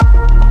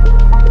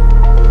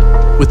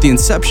With the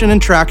inception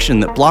and traction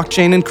that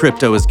blockchain and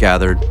crypto has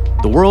gathered,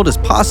 the world is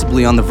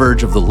possibly on the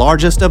verge of the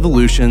largest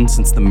evolution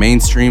since the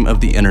mainstream of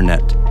the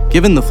internet.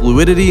 Given the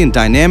fluidity and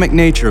dynamic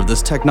nature of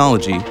this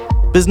technology,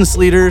 business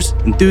leaders,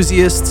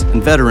 enthusiasts,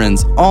 and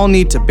veterans all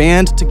need to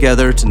band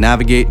together to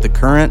navigate the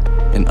current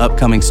and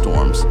upcoming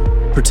storms.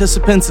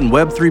 Participants in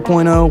Web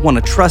 3.0 want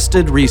a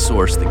trusted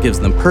resource that gives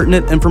them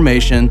pertinent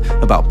information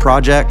about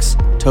projects,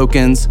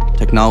 tokens,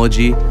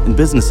 technology, and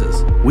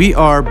businesses. We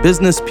are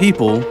business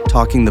people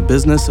talking the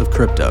business of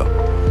crypto.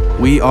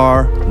 We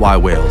are Y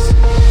Whales.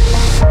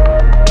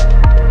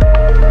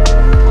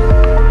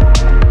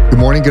 Good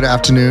morning, good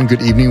afternoon,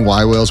 good evening,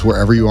 Y Whales,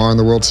 wherever you are in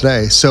the world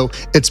today. So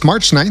it's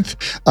March 9th.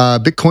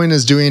 Bitcoin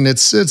is doing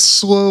its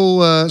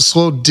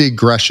slow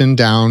digression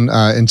down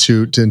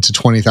into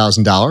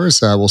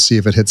 $20,000. We'll see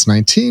if it hits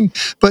 19.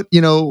 But,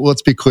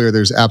 let's be clear,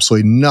 there's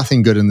absolutely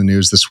nothing good in the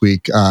news this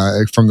week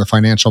from the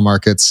financial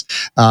markets.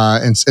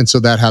 And so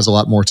that has a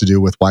lot more to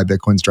do with why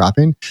Bitcoin's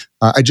dropping.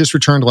 I just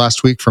returned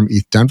last week from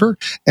ETH Denver.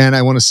 And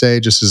I want to say,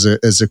 just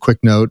as a quick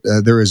note,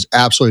 there is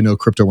absolutely no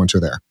crypto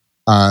winter there.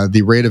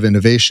 The rate of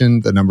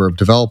innovation, the number of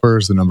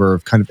developers, the number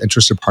of kind of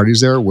interested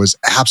parties there was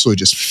absolutely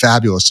just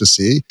fabulous to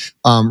see.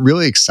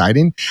 Really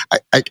exciting.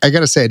 I got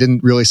to say, I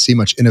didn't really see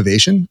much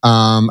innovation.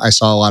 I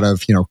saw a lot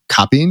of,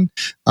 copying.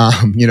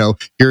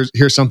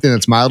 Here's something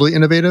that's mildly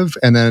innovative,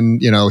 and then,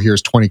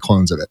 here's 20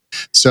 clones of it.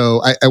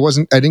 So I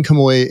didn't come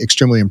away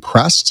extremely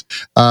impressed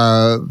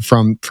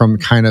from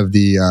kind of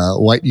the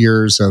light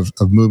years of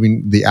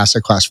moving the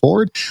asset class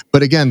forward.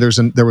 But again,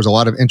 there was a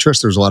lot of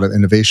interest, there was a lot of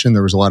innovation,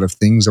 there was a lot of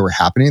things that were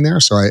happening there.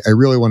 So I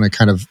really want to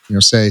kind of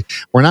say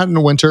we're not in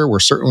a winter, we're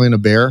certainly in a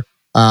bear,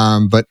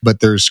 but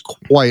there's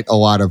quite a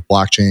lot of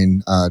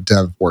blockchain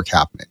dev work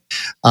happening.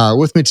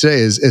 With me today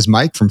is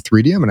Mike from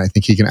Threedium, and I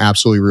think he can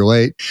absolutely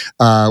relate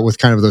with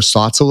kind of those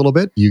thoughts a little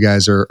bit. You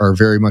guys are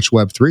very much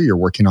Web3. You're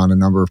working on a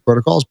number of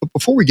protocols. But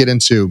before we get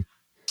into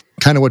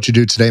kind of what you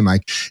do today,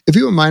 Mike, if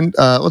you wouldn't mind,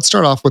 let's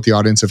start off with the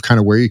audience of kind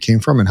of where you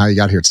came from and how you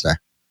got here today.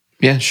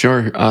 Yeah,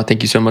 sure.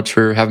 Thank you so much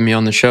for having me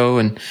on the show.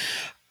 And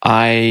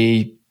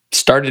I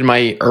started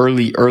my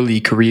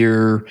early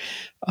career,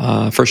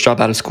 first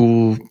job out of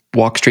school,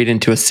 walked straight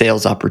into a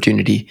sales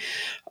opportunity.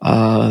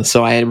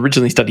 So I had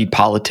originally studied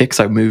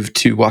politics. I moved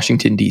to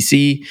Washington,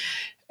 D.C.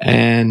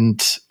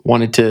 and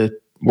wanted to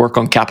work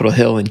on Capitol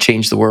Hill and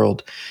change the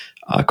world.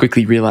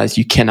 Quickly realized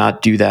you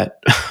cannot do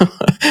that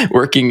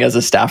working as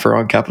a staffer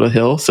on Capitol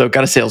Hill. So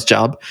got a sales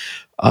job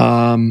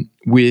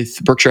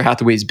with Berkshire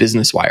Hathaway's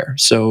Business Wire.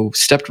 So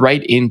stepped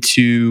right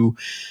into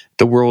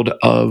the world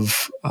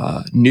of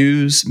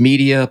news,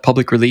 media,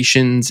 public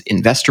relations,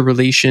 investor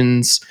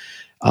relations.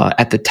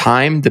 At the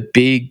time, the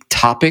big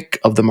topic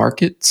of the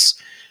markets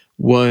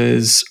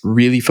was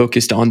really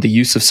focused on the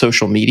use of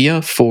social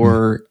media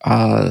for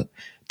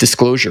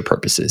disclosure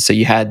purposes. So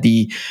you had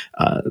the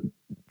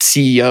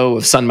CEO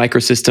of Sun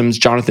Microsystems,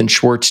 Jonathan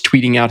Schwartz,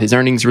 tweeting out his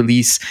earnings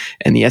release,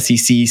 and the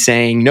SEC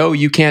saying, no,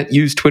 you can't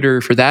use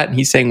Twitter for that. And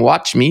he's saying,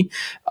 watch me.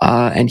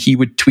 And he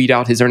would tweet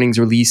out his earnings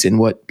release in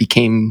what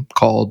became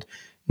called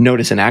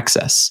notice and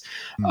access,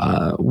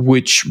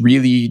 which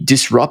really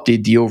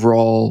disrupted the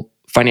overall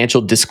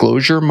financial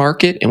disclosure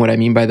market. And what I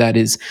mean by that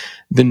is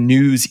the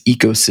news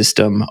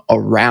ecosystem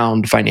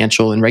around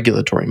financial and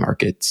regulatory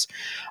markets.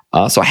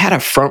 So I had a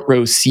front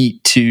row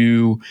seat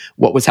to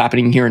what was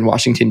happening here in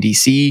Washington,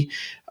 D.C.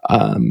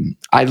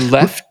 I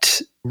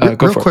left... Real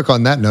quick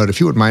on that note, if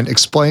you would mind,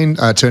 explain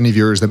to any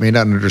viewers that may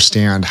not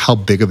understand how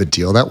big of a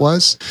deal that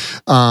was,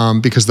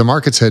 because the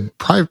markets had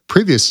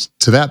previous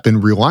to that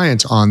been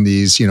reliant on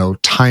these,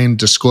 timed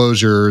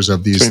disclosures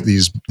of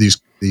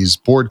these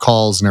board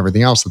calls and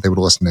everything else that they would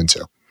listen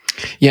into.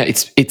 Yeah,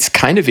 it's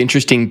kind of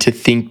interesting to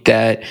think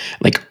that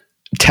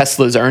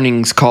Tesla's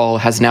earnings call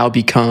has now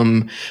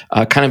become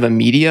kind of a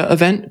media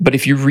event. But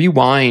if you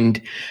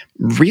rewind,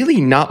 really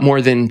not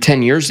more than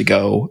 10 years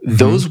ago,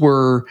 those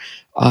were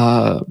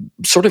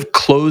sort of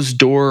closed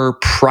door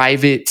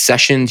private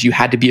sessions. You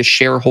had to be a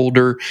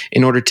shareholder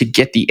in order to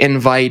get the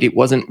invite. It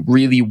wasn't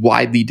really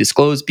widely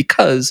disclosed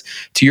because,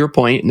 to your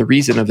point, and the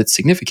reason of its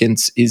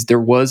significance is there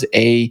was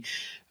a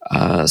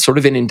sort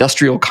of an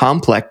industrial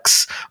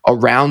complex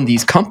around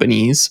these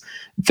companies.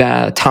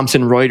 That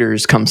Thomson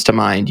Reuters comes to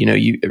mind.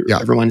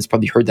 Everyone has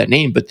probably heard that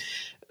name, but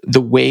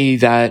the way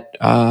that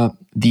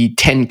the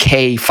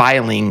 10K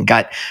filing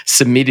got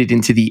submitted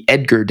into the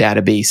Edgar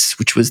database,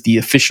 which was the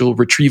official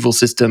retrieval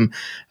system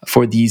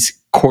for these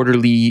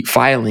quarterly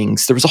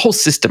filings, there was a whole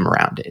system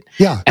around it.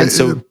 Yeah. And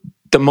so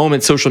the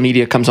moment social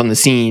media comes on the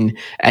scene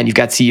and you've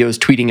got CEOs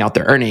tweeting out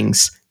their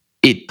earnings,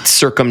 it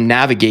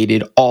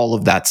circumnavigated all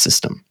of that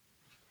system.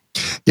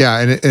 Yeah,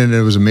 and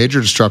it was a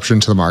major disruption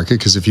to the market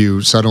because if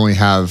you suddenly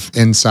have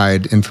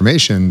inside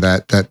information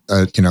that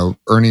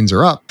earnings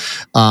are up,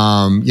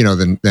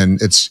 then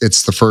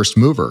it's the first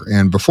mover.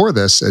 And before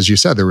this, as you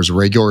said, there was a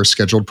regular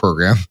scheduled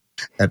program.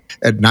 at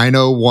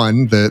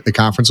 9:01 the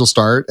conference will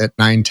start. At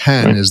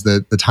 9:10 is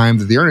the time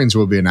that the earnings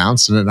will be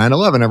announced, and at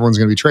 9:11 everyone's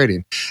going to be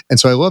trading. And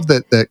so I love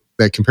that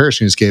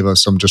comparison you just gave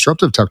us some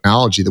disruptive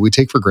technology that we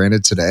take for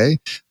granted today.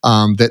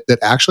 That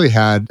actually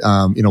had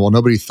while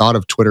nobody thought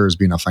of Twitter as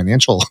being a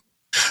financial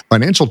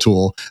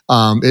tool,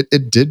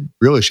 it did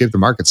really shape the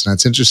markets. And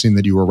it's interesting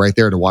that you were right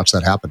there to watch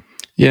that happen.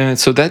 Yeah,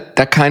 so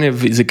that kind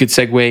of is a good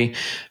segue.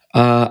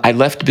 I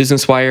left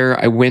Business Wire.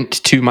 I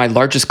went to my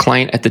largest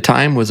client at the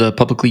time was a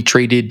publicly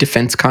traded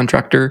defense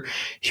contractor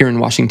here in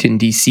Washington,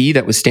 D.C.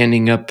 that was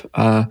standing up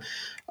a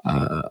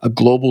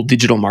global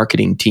digital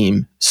marketing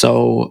team.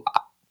 So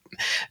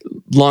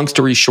long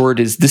story short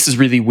is this is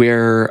really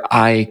where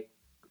I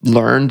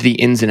learned the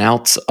ins and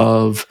outs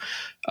of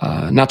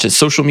not just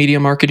social media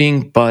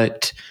marketing,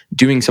 but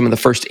doing some of the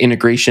first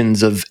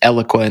integrations of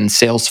Eloqua and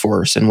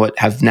Salesforce and what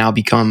have now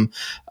become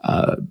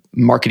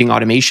marketing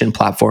automation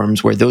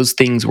platforms where those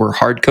things were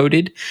hard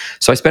coded.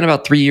 So I spent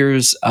about 3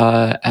 years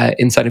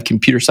inside of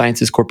Computer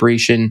Sciences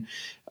Corporation,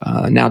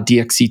 now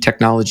DXC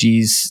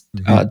Technologies,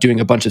 doing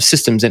a bunch of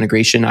systems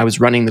integration. I was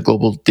running the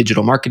global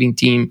digital marketing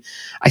team.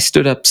 I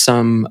stood up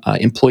some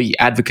employee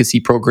advocacy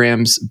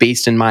programs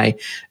based in my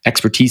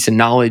expertise and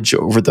knowledge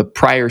over the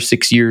prior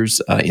 6 years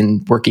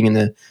in working in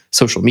the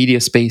social media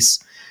space.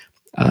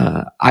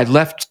 I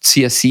left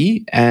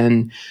CSC,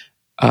 and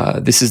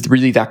this is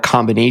really that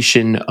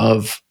combination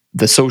of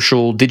the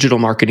social digital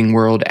marketing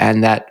world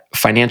and that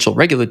financial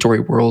regulatory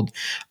world.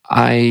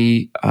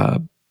 I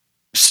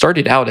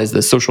started out as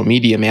the social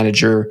media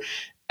manager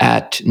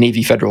at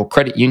Navy Federal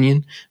Credit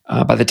Union.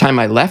 By the time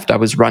I left, I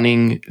was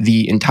running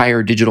the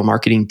entire digital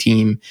marketing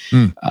team.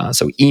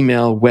 So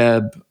email,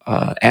 web,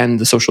 and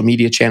the social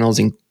media channels,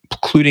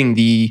 including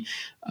the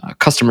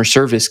customer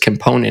service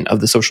component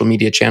of the social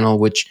media channel,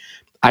 which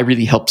I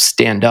really helped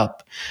stand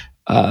up.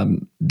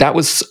 That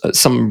was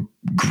some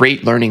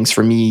great learnings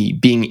for me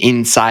being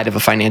inside of a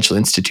financial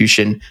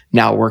institution,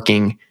 now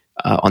working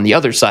on the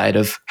other side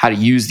of how to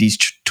use these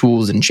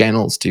tools and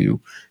channels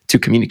to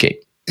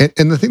communicate.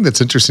 And the thing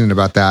that's interesting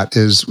about that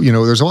is,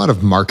 there's a lot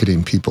of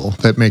marketing people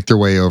that make their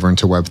way over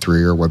into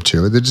Web3 or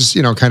Web2. They just,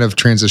 kind of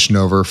transition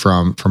over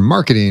from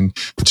marketing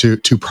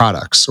to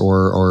products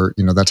or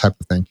that type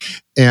of thing.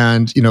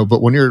 And,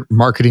 but when you're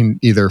marketing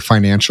either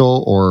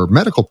financial or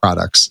medical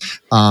products,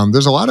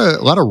 there's a lot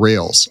of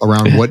rails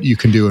around what you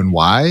can do and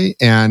why.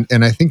 And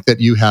I think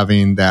that you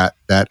having that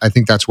I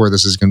think that's where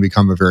this is going to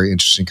become a very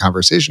interesting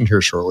conversation here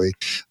shortly.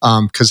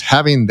 Because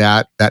having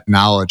that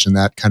knowledge and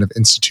that kind of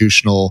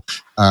institutional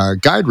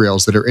guide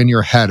rails that are in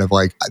your head of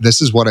like,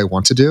 this is what I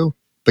want to do,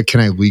 but can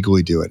I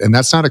legally do it? And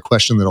that's not a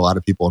question that a lot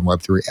of people in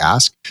Web3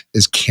 ask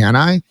is, can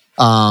I?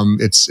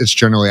 It's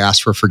generally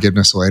asked for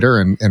forgiveness later.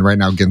 And right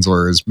now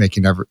Gensler is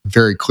making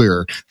very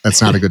clear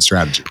that's not a good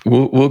strategy.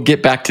 We'll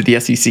get back to the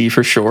SEC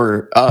for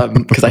sure.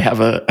 Because I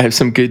have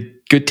some good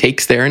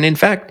takes there. And in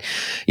fact,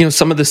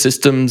 some of the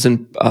systems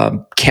and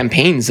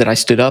campaigns that I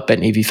stood up at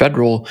Navy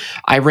Federal,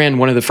 I ran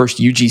one of the first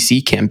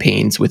UGC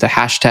campaigns with a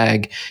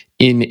hashtag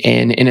in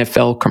an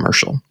NFL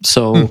commercial.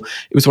 So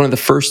it was one of the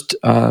first,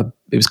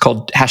 it was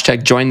called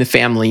hashtag join the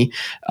family.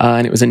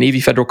 And it was a Navy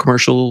Federal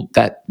commercial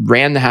that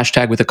ran the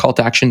hashtag with a call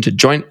to action to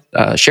join,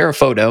 share a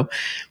photo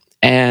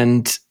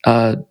and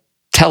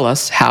tell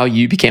us how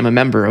you became a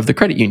member of the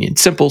credit union.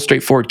 Simple,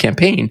 straightforward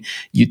campaign,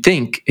 you'd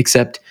think,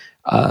 except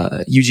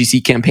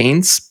UGC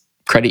campaigns,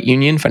 credit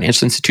union,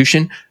 financial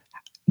institution,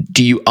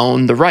 do you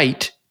own the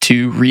right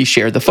to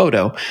reshare the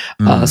photo?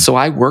 So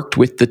I worked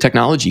with the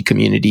technology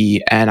community,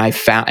 and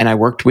I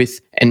worked with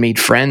and made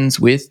friends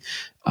with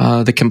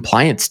the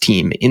compliance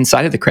team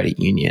inside of the credit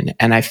union,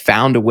 and I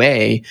found a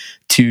way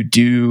to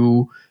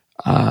do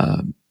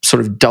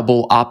sort of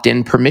double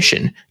opt-in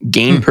permission,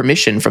 gain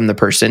permission from the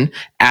person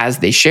as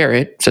they share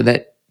it, so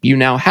that you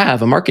now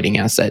have a marketing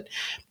asset.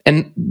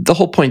 And the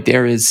whole point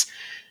there is,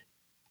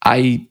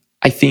 I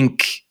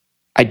think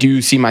I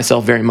do see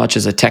myself very much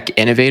as a tech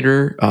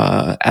innovator,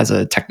 as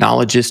a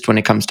technologist when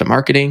it comes to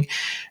marketing,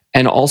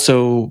 and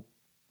also,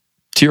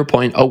 to your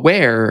point,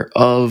 aware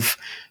of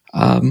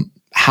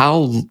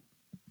how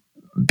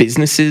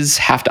businesses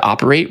have to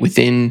operate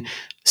within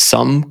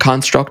some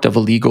construct of a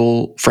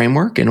legal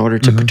framework in order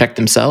to protect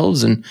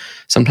themselves and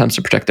sometimes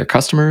to protect their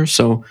customers.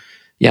 So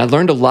yeah, I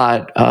learned a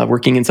lot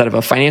working inside of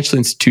a financial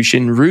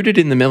institution rooted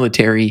in the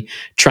military,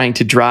 trying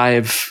to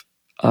drive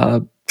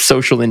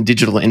social and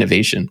digital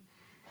innovation.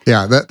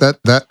 Yeah, that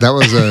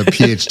was a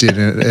PhD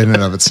in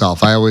and of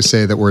itself. I always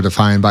say that we're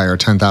defined by our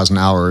 10,000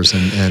 hours,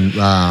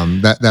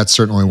 and that's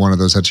certainly one of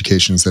those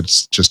educations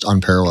that's just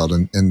unparalleled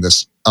in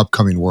this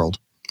upcoming world.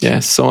 Yeah,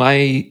 so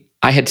I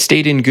had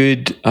stayed in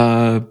good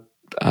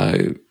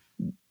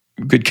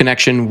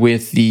connection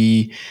with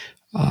the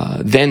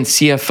then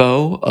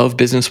CFO of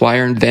Business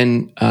Wire and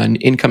then an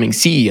incoming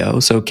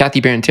CEO. So Kathy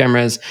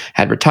Barron-Tamrez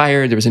had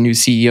retired. There was a new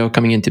CEO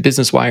coming into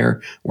Business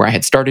Wire where I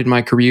had started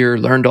my career,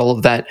 learned all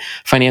of that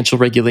financial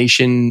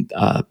regulation.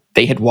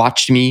 They had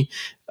watched me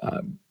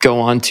go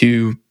on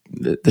to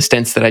the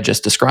stints that I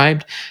just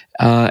described.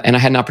 And I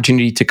had an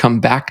opportunity to come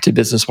back to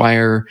Business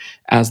Wire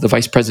as the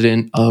vice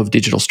president of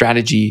digital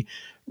strategy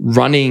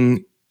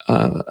running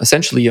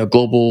essentially a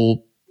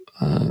global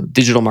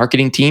digital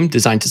marketing team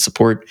designed to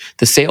support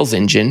the sales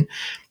engine.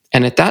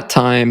 And at that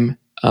time,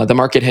 the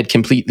market had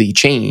completely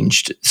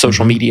changed.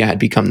 Social media had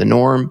become the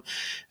norm.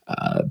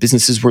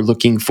 Businesses were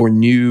looking for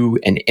new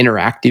and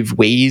interactive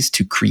ways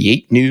to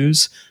create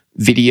news,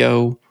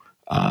 video,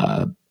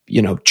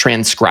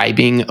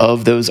 transcribing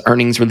of those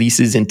earnings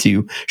releases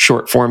into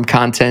short form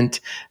content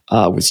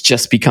was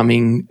just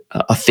becoming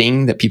a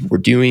thing that people were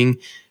doing.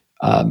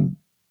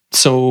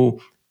 So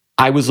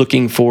I was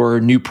looking for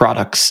new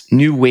products,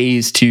 new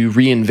ways to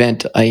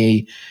reinvent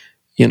a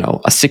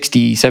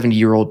 60,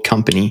 70-year-old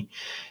company,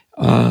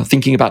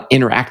 thinking about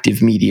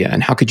interactive media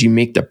and how could you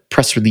make the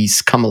press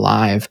release come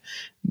alive.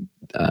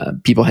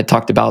 People had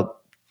talked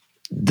about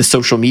the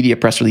social media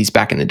press release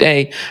back in the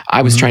day.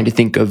 I was trying to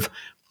think of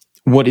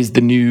what is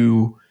the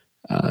new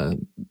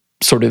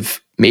sort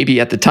of, maybe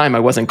at the time I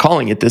wasn't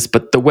calling it this,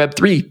 but the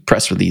Web3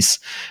 press release.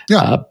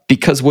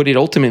 Because what it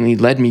ultimately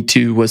led me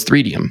to was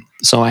Threedium.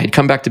 So I had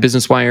come back to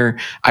Business Wire.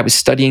 I was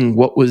studying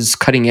what was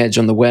cutting edge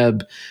on the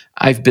web.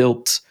 I've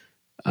built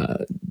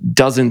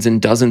dozens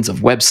and dozens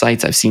of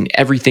websites. I've seen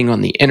everything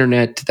on the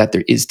internet that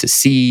there is to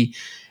see.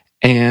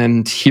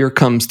 And here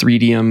comes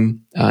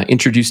Threedium,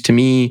 introduced to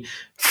me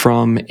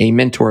from a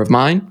mentor of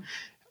mine.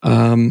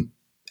 And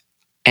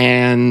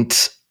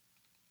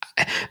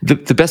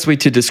the best way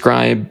to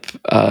describe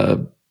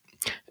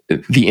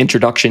the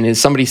introduction is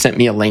somebody sent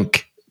me a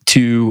link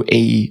to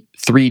a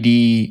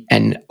 3D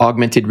and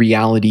augmented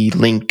reality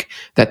link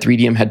that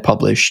Threedium had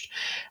published.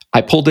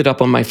 I pulled it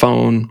up on my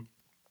phone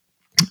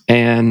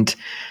and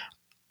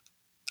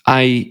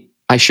I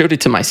showed it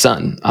to my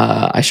son.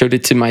 I showed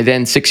it to my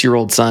then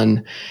 6-year-old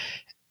son,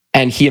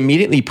 and he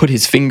immediately put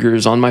his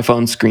fingers on my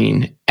phone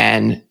screen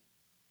and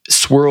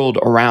swirled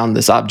around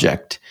this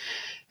object.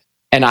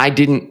 And I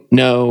didn't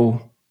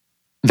know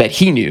that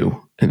he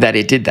knew that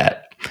it did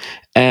that.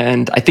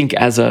 And I think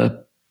as an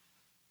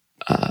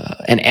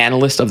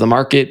analyst of the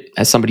market,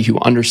 as somebody who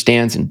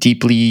understands and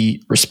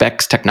deeply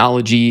respects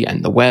technology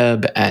and the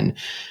web, and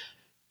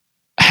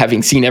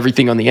having seen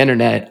everything on the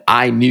internet,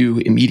 I knew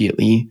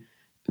immediately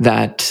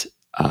that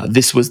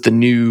this was the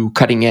new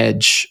cutting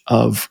edge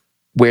of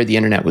where the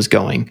internet was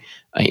going,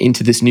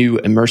 into this new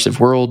immersive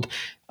world.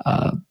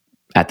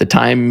 At the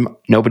time,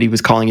 nobody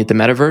was calling it the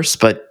Metaverse,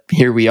 but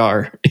here we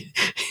are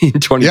in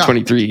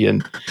 2023. Yeah.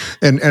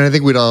 And I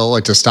think we'd all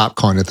like to stop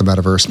calling it the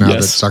Metaverse now that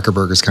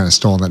Zuckerberg has kind of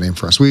stolen that name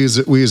for us. We use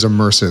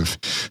immersive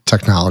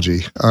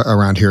technology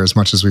around here as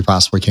much as we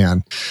possibly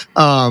can.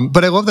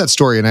 But I love that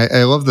story, and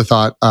I love the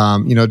thought.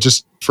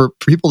 Just for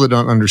people that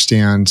don't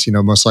understand,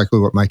 most likely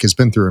what Mike has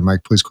been through, and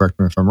Mike, please correct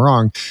me if I'm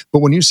wrong, but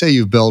when you say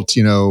you've built,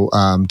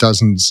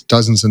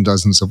 dozens and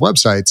dozens of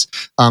websites,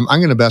 I'm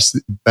going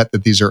to bet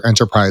that these are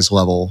enterprise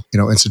level,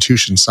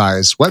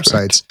 institution-sized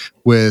websites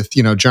with,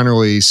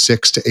 generally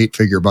 6 to 8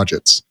 figure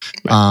budgets,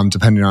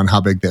 depending on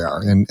how big they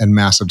are, and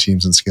massive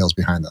teams and scales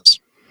behind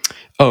those.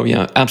 Oh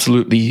yeah,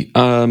 absolutely.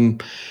 The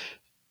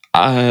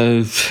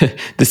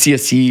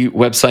CSC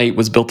website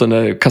was built on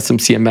a custom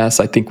CMS.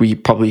 I think we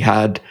probably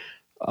had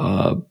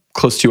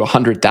close to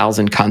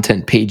 100,000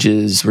 content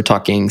pages. We're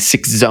talking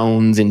 6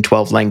 zones in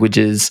 12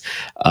 languages.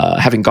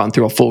 Having gone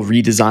through a full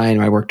redesign,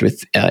 I worked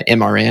with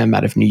MRM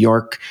out of New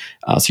York.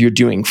 So you're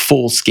doing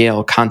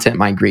full-scale content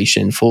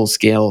migration,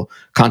 full-scale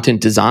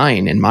content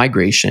design and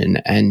migration.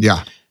 And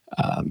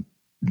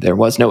there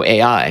was no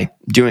AI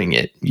doing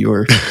it. We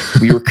were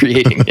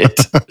creating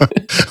it.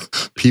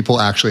 People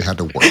actually had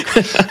to work,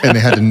 and they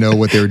had to know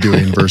what they were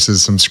doing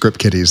versus some script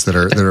kiddies that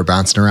are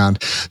bouncing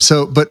around.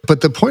 So,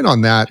 but the point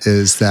on that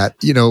is that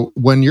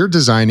when you're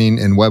designing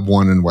in Web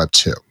 1 and Web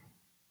 2,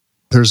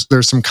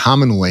 there's some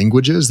common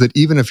languages that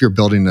even if you're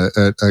building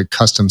a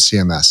custom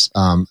CMS,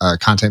 a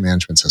content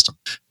management system,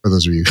 for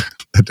those of you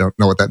that don't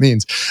know what that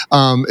means,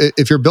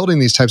 if you're building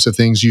these types of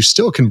things, you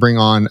still can bring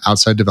on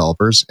outside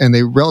developers, and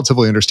they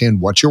relatively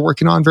understand what you're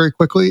working on very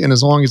quickly. And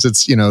as long as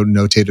it's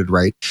notated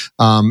right,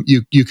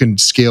 you can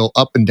scale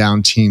up and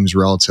down teams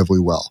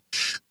relatively well.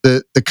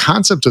 The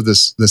concept of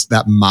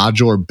that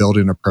modular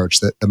building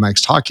approach that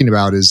Mike's talking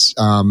about is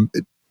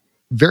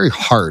very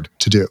hard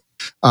to do.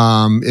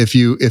 If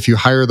you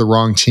hire the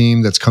wrong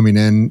team that's coming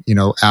in,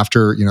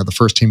 after the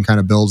first team kind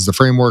of builds the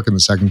framework and the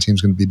second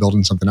team's going to be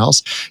building something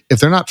else, if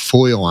they're not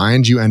fully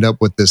aligned, you end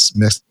up with this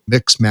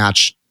mix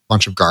match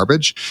bunch of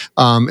garbage,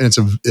 and it's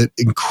an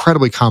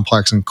incredibly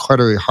complex,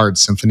 incredibly hard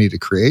symphony to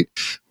create.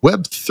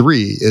 Web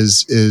 3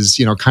 is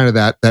kind of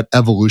that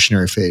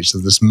evolutionary phase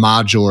of this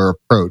modular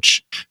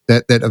approach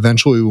that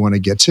eventually we want to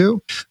get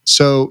to.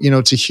 So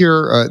to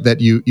hear that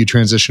you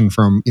transition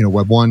from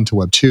Web 1 to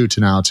Web 2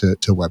 to now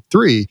to Web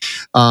 3,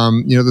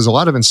 there's a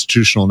lot of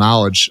institutional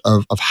knowledge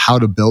of how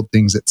to build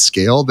things at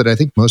scale that I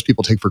think most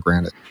people take for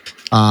granted.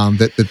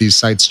 That these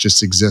sites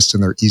just exist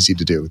and they're easy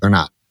to do. They're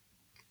not.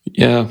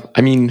 Yeah,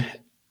 I mean,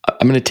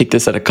 I'm going to take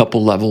this at a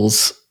couple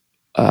levels,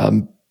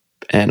 and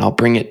I'll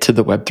bring it to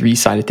the Web3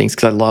 side of things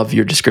because I love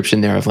your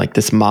description there of like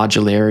this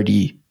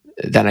modularity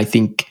that I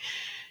think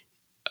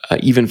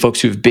even folks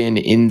who've been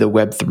in the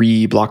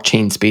Web3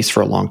 blockchain space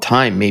for a long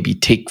time maybe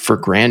take for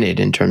granted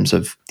in terms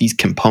of these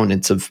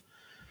components of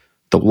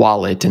the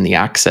wallet and the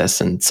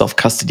access and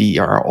self-custody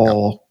are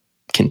all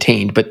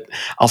contained. But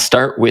I'll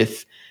start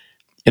with,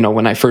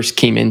 when I first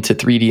came into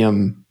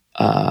Threedium,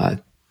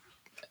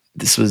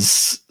 this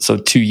was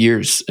 2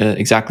 years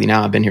exactly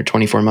now. I've been here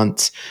 24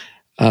 months.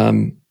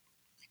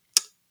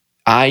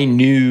 I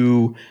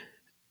knew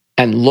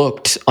and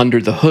looked under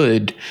the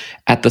hood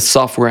at the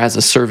software as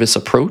a service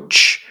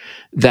approach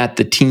that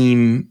the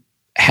team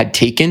had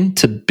taken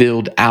to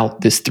build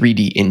out this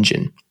 3D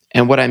engine.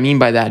 And what I mean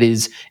by that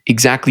is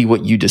exactly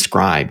what you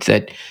described,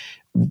 that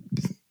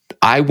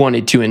I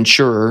wanted to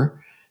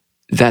ensure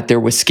that there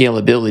was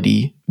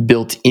scalability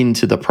built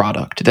into the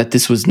product, that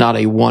this was not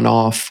a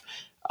one-off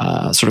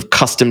sort of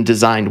custom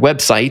designed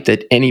website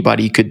that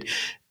anybody could,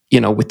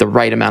 with the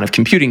right amount of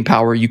computing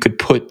power, you could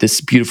put this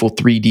beautiful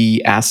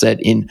 3D asset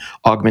in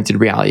augmented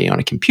reality on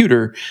a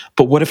computer.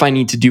 But what if I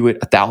need to do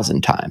it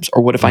 1,000 times?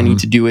 Or what if I need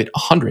to do it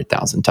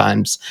 100,000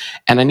 times?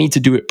 And I need to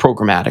do it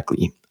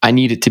programmatically. I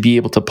need it to be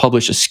able to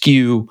publish a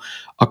SKU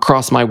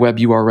across my web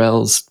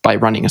URLs by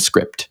running a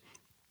script.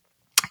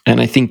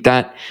 And I think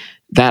that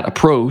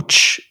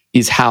approach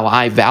is how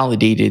I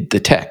validated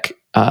the tech,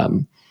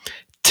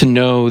 to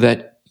know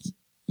that,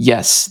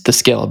 yes, the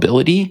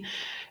scalability,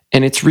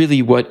 and it's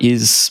really what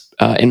is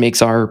and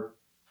makes our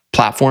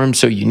platform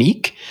so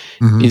unique,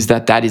 is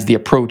that is the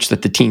approach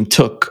that the team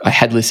took, a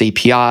headless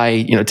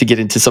API, to get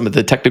into some of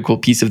the technical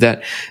piece of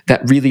that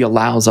really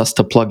allows us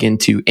to plug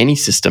into any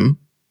system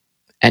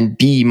and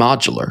be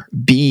modular,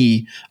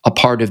 be a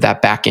part of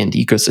that back-end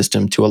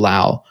ecosystem to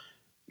allow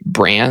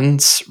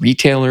brands,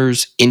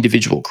 retailers,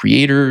 individual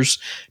creators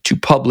to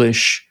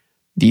publish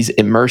these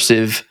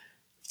immersive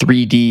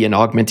 3D and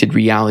augmented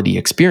reality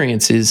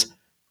experiences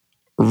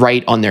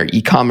right on their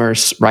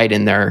e-commerce, right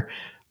in their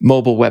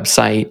mobile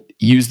website,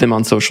 use them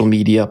on social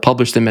media,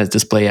 publish them as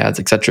display ads,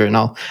 etc. And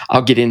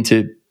I'll get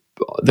into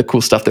the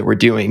cool stuff that we're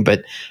doing,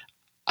 but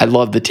I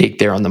love the take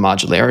there on the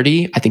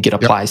modularity. I think it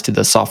applies to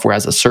the software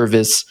as a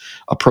service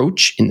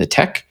approach in the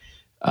tech,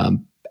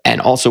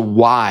 and also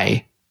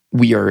why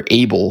we are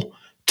able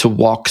to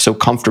walk so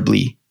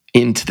comfortably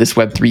into this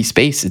Web3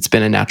 space. It's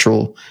been a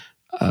natural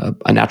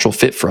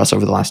fit for us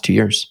over the last 2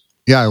 years.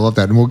 Yeah, I love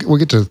that, and we'll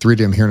get to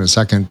Threedium here in a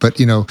second. But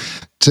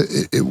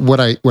what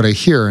I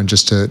hear, and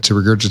just to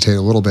regurgitate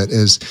a little bit,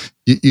 is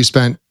you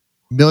spent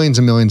millions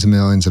and millions and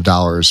millions of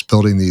dollars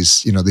building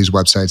these these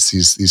websites,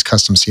 these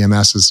custom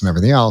CMSs and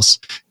everything else,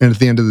 and at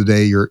the end of the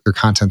day, your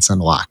content's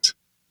unlocked.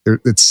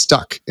 It's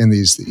stuck in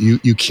these.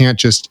 You can't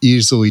just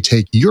easily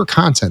take your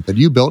content that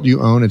you built, you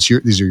own.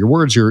 These are your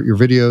words, your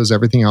videos,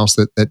 everything else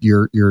that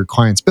your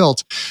clients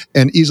built,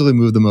 and easily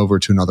move them over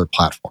to another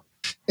platform.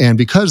 And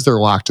because they're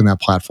locked in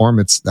that platform,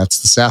 that's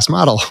the SaaS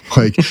model.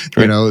 Like,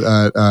 right.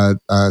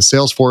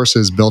 Salesforce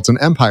has built an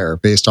empire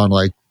based on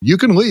you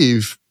can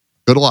leave,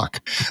 good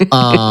luck.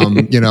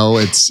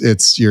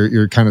 It's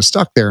you're kind of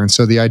stuck there. And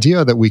so the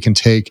idea that we can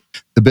take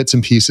the bits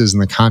and pieces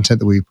and the content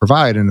that we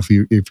provide, and if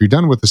you're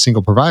done with a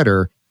single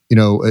provider,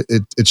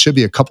 it should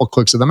be a couple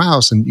clicks of the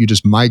mouse and you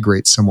just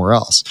migrate somewhere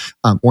else.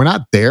 We're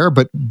not there,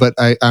 but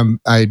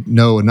I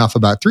know enough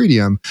about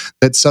Threedium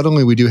that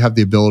suddenly we do have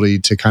the ability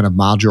to kind of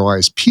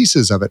modularize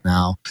pieces of it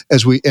now,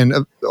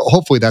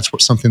 hopefully that's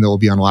something that will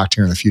be unlocked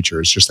here in the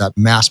future. It's just that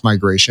mass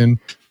migration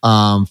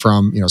from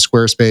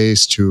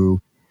Squarespace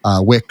to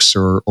Wix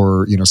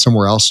or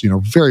somewhere else,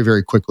 very,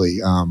 very quickly,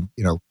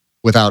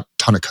 without a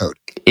ton of code.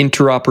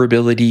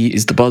 Interoperability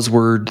is the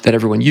buzzword that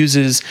everyone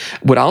uses.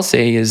 What I'll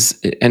say is,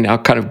 and I'll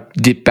kind of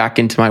dip back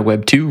into my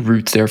Web 2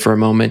 roots there for a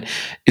moment,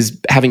 is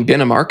having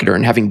been a marketer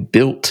and having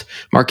built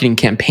marketing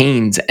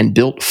campaigns and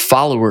built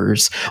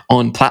followers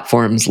on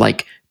platforms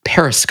like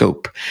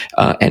Periscope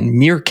and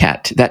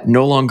Meerkat that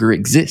no longer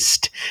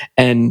exist,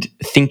 and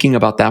thinking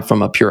about that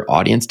from a pure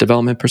audience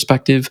development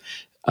perspective,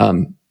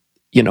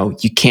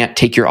 you can't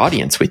take your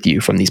audience with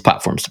you from these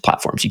platforms to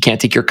platforms. You can't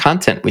take your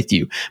content with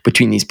you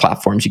between these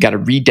platforms. You got to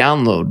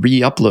re-download,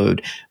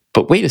 re-upload.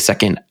 But wait a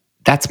second,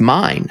 that's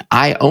mine.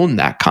 I own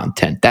that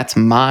content. That's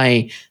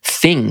my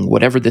thing,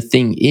 whatever the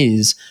thing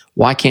is.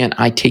 Why can't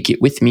I take it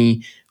with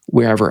me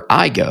wherever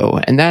I go?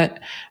 And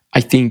that,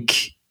 I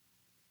think,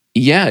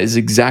 is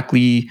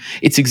exactly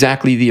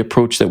the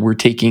approach that we're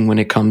taking when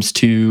it comes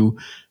to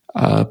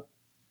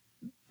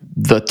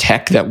the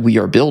tech that we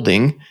are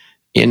building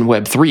in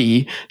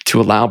Web3 to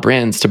allow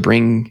brands to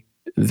bring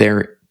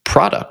their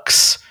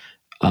products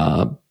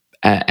and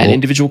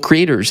individual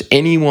creators,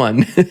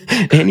 anyone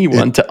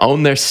to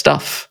own their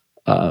stuff.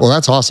 Well,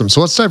 that's awesome. So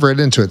let's dive right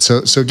into it.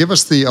 So give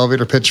us the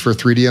elevator pitch for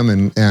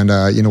Threedium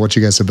and what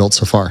you guys have built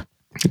so far.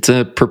 It's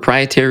a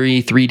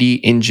proprietary 3D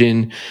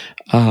engine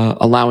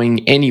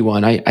allowing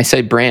anyone, I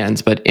say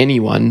brands, but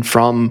anyone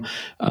from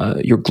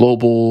your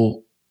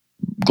global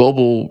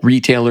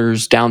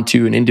retailers down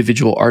to an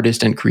individual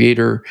artist and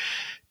creator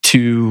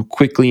to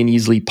quickly and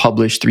easily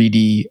publish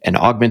 3D and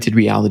augmented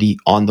reality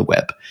on the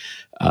web.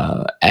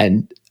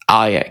 And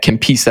I can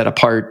piece that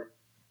apart,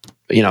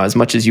 as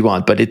much as you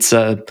want, but it's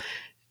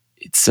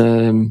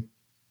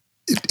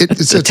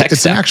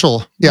It's an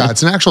actual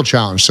it's an actual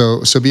challenge.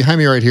 So behind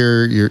me right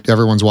here,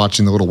 everyone's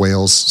watching the little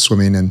whales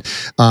swimming, and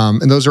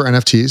those are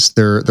NFTs.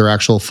 They're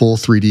actual full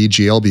 3D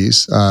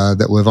GLBs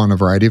that live on a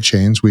variety of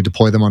chains. We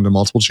deploy them onto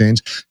multiple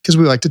chains because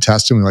we like to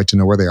test and we like to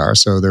know where they are.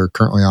 So they're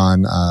currently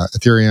on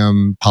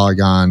Ethereum,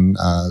 Polygon,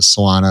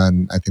 Solana,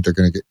 and I think they're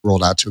going to get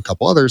rolled out to a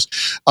couple others.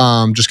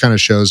 Just kind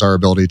of shows our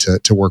ability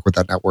to work with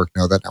that network,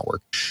 know that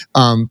network.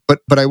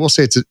 But I will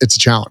say it's a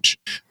challenge.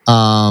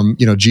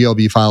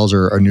 GLB files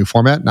are a new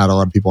format. Not a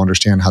lot of people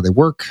understand how they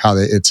work.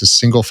 It's a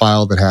single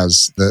file that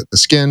has the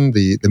skin,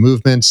 the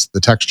movements,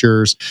 the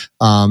textures,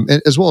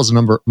 as well as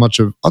much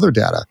of other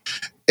data.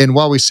 And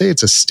while we say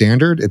it's a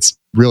standard, it's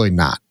really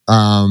not.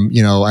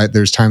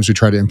 There's times we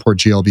try to import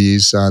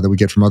GLBs that we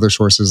get from other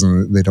sources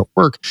and they don't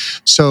work.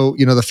 So,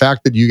 the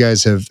fact that you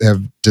guys have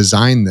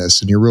designed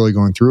this and you're really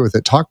going through with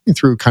it, talk me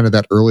through kind of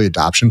that early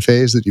adoption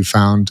phase that you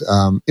found.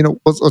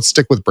 Let's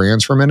stick with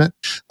brands for a minute,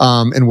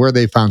 and where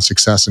they found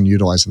success in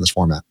utilizing this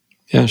format.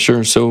 Yeah,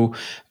 sure. So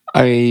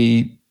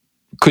I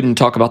couldn't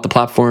talk about the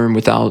platform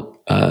without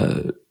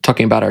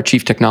talking about our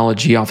Chief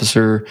Technology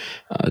Officer,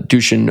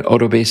 Dushan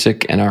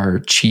Odobasic, and our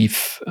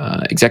Chief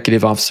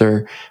Executive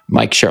Officer,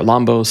 Mike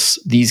Sherlambos.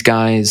 These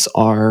guys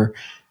are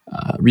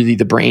really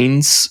the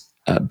brains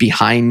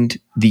behind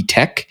the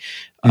tech.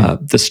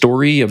 The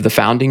story of the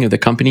founding of the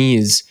company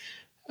is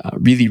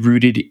really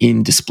rooted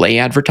in display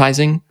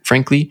advertising,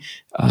 frankly,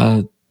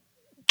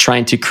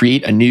 trying to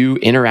create a new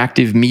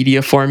interactive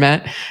media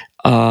format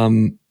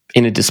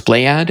in a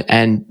display ad.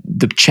 And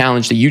the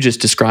challenge that you just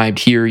described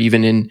here,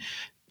 even in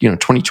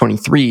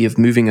 2023, of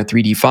moving a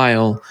 3D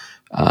file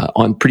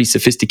on pretty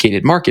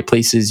sophisticated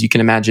marketplaces, you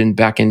can imagine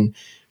back in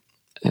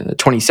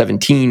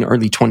 2017,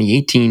 early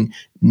 2018,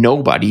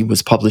 nobody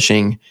was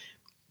publishing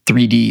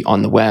 3D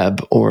on the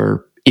web,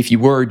 or if you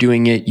were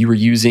doing it, you were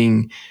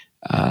using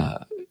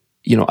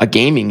a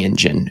gaming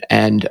engine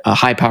and a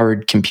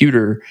high-powered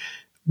computer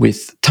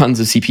with tons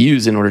of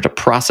CPUs in order to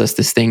process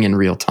this thing in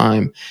real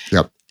time.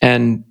 Yep.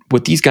 And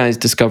what these guys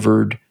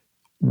discovered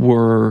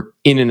were,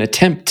 in an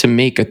attempt to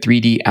make a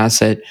 3D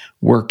asset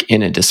work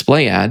in a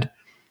display ad,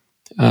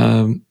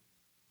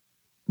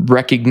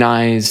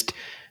 recognized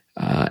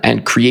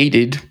and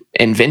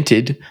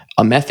invented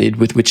a method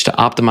with which to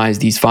optimize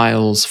these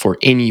files for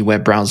any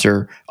web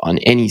browser on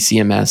any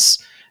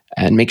CMS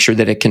and make sure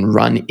that it can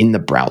run in the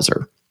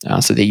browser,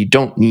 so that you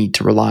don't need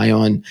to rely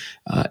on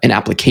an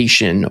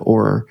application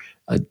or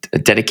a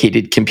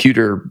dedicated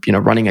computer,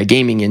 running a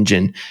gaming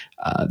engine,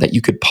 that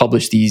you could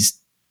publish these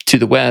to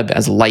the web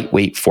as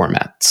lightweight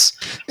formats.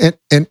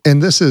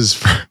 And this is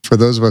for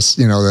those of us,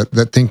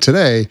 that think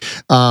today,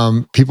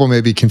 people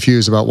may be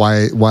confused about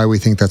why we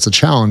think that's a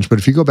challenge. But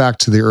if you go back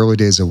to the early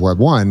days of Web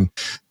 1,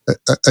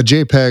 a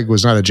JPEG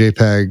was not a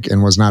JPEG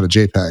and was not a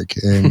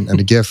JPEG, and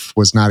a GIF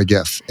was not a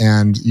GIF.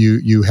 And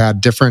you had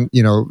different,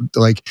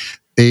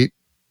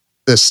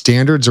 the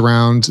standards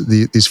around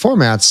these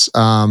formats,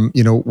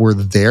 were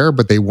there,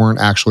 but they weren't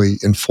actually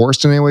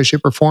enforced in any way,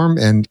 shape, or form,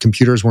 and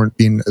computers weren't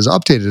being as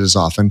updated as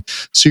often.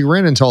 So you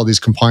ran into all these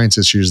compliance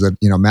issues that,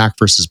 Mac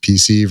versus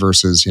PC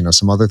versus,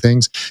 some other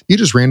things. You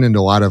just ran into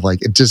a lot of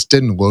it just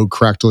didn't load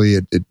correctly.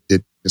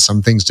 It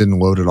some things didn't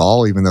load at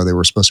all, even though they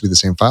were supposed to be the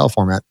same file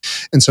format.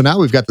 And so now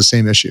we've got the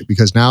same issue,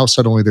 because now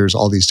suddenly there's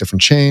all these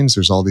different chains,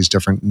 there's all these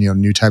different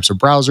new types of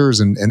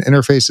browsers and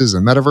interfaces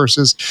and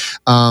metaverses.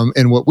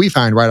 And what we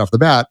find right off the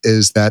bat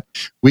is that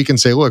we can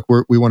say, look,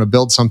 we want to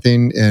build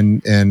something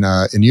in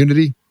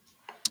Unity,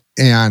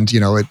 and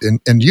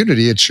in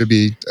Unity it should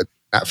be.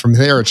 From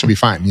there, it should be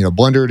fine.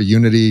 Blender to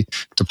Unity,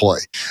 deploy.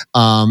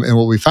 And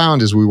what we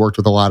found is we worked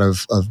with a lot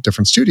of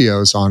different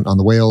studios on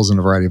the whales and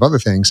a variety of other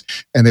things,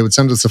 and they would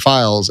send us the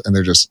files, and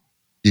they're just,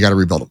 you got to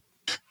rebuild them.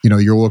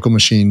 Your local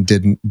machine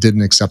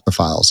didn't accept the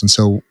files. And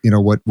so,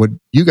 what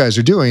you guys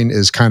are doing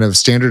is kind of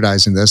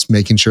standardizing this,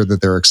 making sure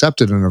that they're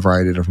accepted in a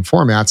variety of different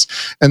formats,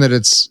 and that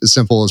it's as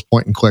simple as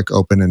point and click,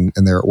 open,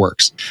 and there it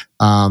works.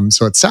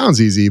 So it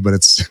sounds easy, but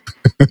it's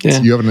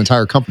you have an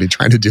entire company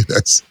trying to do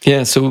this.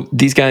 Yeah. So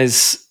these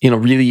guys,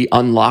 really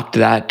unlocked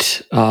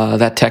that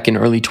tech in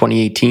early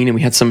 2018, and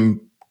we had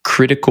some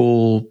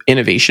critical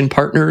innovation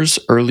partners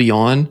early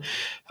on.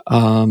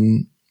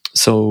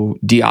 So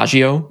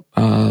Diageo,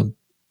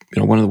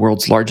 one of the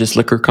world's largest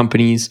liquor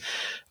companies,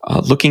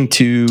 looking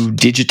to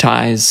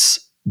digitize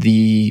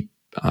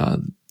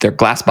their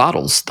glass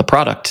bottles, the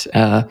product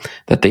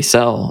that they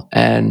sell.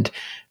 And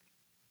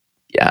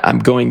I'm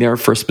going there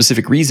for a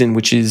specific reason,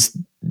 which is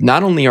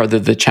not only are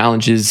the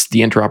challenges, the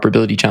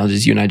interoperability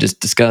challenges you and I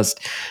just discussed,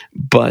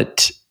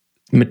 but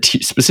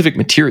specific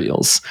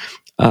materials.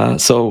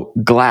 So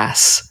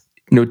glass,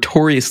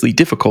 notoriously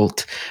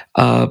difficult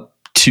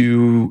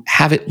to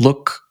have it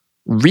look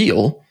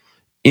real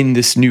in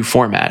this new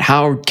format.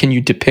 How can you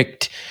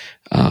depict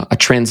a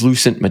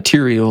translucent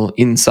material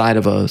inside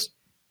of a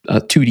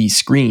 2D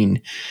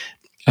screen,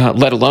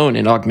 let alone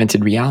in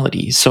augmented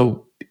reality?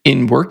 So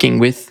in working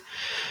with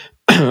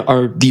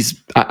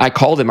I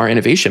call them our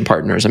innovation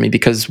partners. I mean,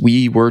 because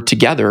we were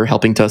together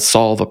helping to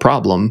solve a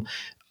problem,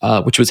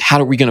 which was, how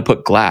are we going to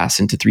put glass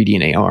into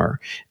 3D and AR?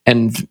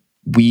 And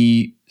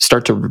we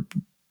start to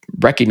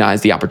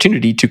recognize the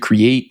opportunity to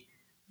create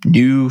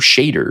new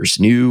shaders,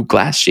 new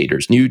glass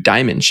shaders, new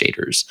diamond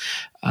shaders.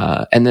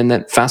 And then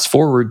that fast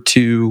forward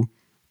to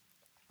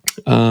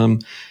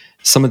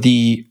some of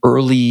the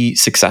early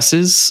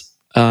successes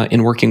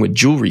in working with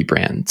jewelry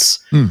brands.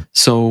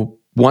 So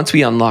once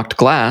we unlocked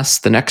glass,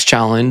 the next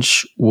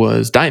challenge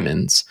was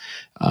diamonds.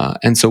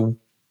 And so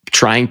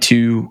trying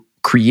to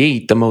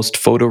create the most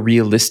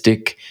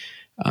photorealistic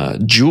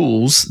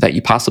jewels that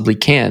you possibly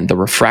can, the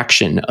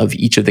refraction of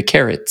each of the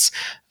carats.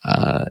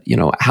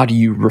 How do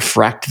you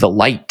refract the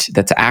light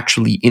that's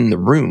actually in the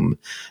room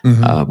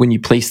when you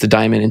place the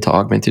diamond into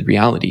augmented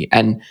reality?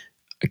 And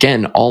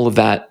again, all of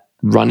that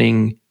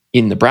running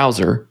in the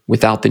browser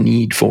without the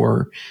need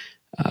for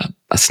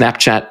a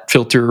Snapchat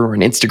filter or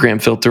an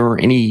Instagram filter or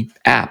any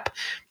app.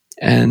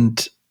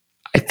 And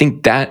I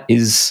think that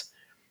is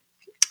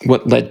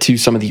what led to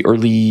some of the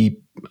early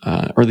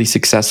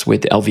success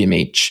with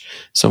LVMH.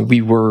 So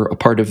we were a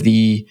part of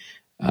the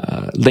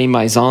Les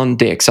Maisons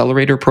de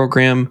Accelerator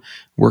program,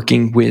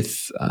 working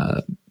with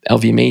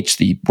LVMH,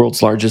 the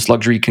world's largest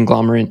luxury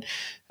conglomerate.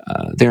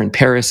 There in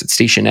Paris at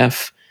Station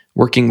F,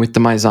 working with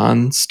the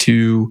Maisons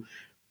to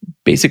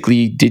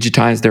basically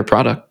digitize their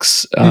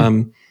products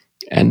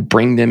and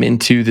bring them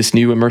into this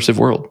new immersive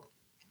world.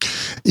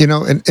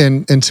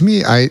 And to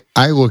me,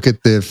 I look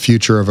at the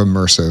future of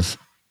immersive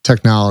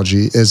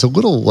technology as a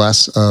little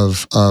less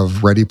of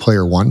Ready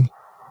Player One,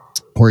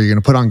 where you're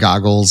going to put on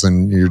goggles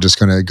and you're just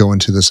going to go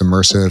into this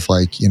immersive,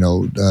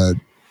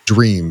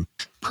 dream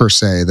per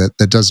se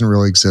that doesn't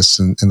really exist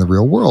in the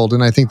real world.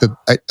 And I think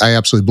that I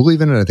absolutely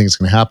believe in it. I think it's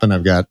going to happen.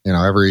 I've got,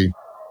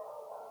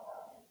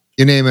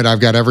 you name it, I've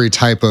got every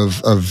type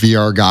of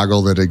VR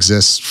goggle that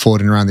exists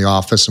floating around the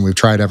office, and we've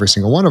tried every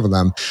single one of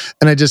them.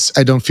 And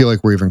I don't feel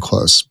like we're even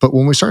close. But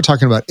when we start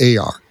talking about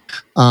AR,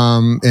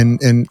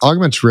 and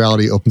augmented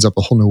reality opens up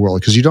a whole new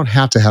world, because you don't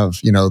have to have,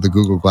 the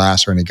Google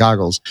Glass or any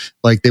goggles.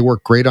 Like, they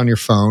work great on your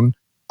phone.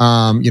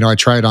 I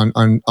tried on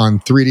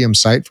Threedium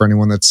site for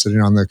anyone that's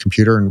sitting on the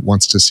computer and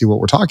wants to see what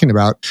we're talking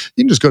about.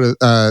 You can just go to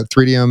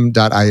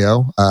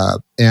Threedium.io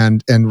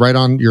and right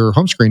on your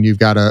home screen, you've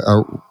got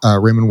a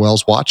Raymond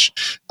Wells watch.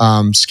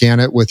 Scan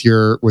it with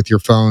your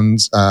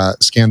phones.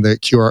 Scan the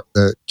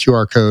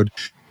QR code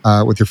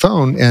with your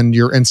phone, and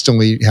you're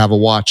instantly have a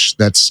watch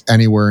that's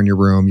anywhere in your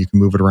room. You can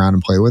move it around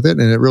and play with it,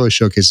 and it really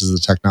showcases the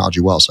technology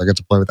well. So I get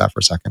to play with that for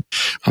a second.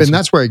 Awesome. And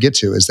that's where I get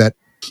to, is that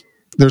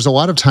there's a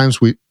lot of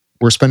times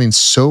we're spending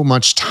so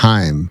much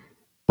time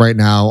right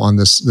now on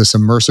this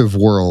immersive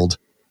world,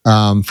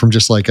 from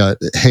just like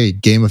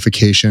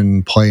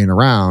gamification, playing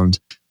around,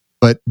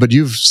 but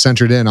you've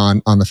centered in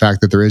on the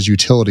fact that there is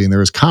utility and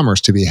there is commerce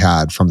to be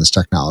had from this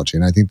technology,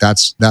 and I think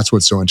that's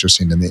what's so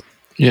interesting to me.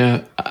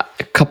 Yeah,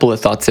 a couple of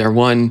thoughts there.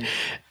 One,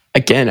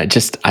 again,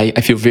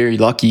 I feel very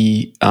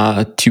lucky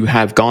to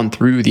have gone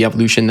through the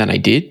evolution that I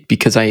did,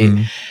 because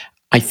I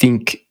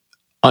think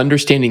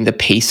understanding the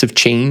pace of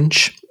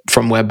change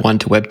from Web 1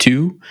 to Web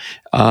 2,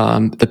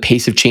 the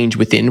pace of change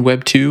within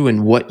Web 2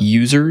 and what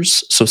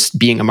users, so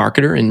being a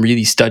marketer and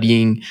really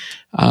studying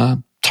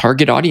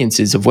target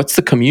audiences of what's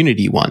the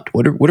community want,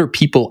 what are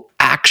people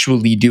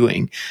actually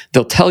doing.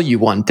 They'll tell you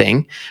one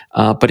thing,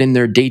 but in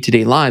their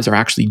day-to-day lives are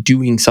actually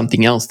doing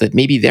something else that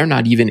maybe they're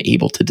not even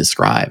able to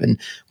describe. And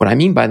what I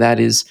mean by that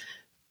is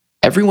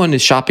everyone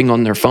is shopping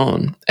on their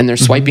phone and they're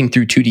swiping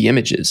through 2D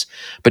images,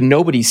 but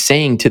nobody's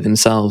saying to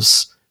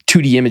themselves,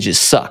 2D images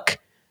suck.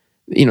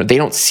 They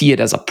don't see it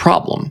as a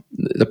problem,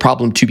 the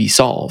problem to be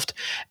solved.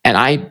 And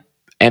I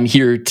am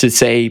here to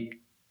say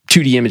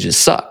 2D images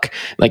suck.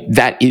 Like,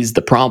 that is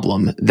the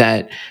problem,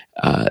 that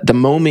the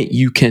moment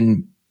you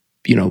can,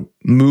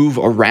 move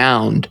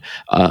around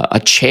a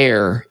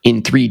chair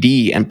in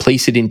 3D and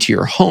place it into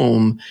your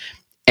home,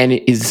 and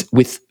it is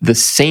with the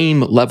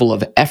same level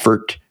of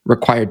effort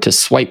required to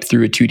swipe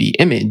through a 2D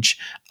image,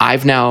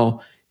 I've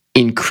now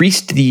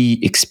increased the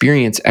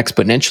experience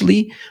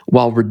exponentially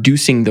while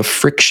reducing the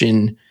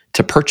friction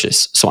to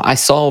purchase. So I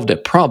solved a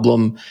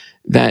problem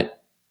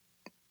that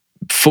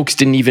folks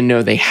didn't even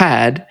know they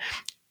had,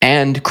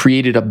 and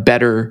created a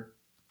better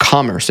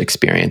commerce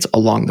experience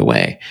along the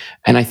way.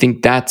 And I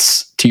think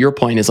that's, to your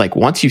point, is like,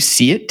 once you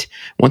see it,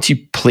 once you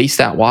place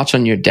that watch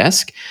on your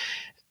desk,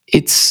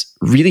 it's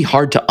really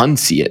hard to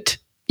unsee it.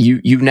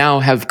 You now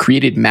have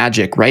created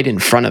magic right in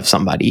front of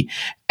somebody,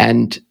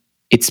 and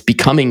it's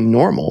becoming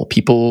normal.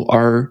 People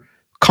are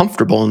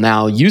comfortable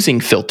now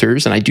using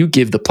filters, and I do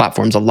give the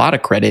platforms a lot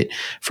of credit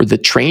for the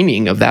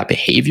training of that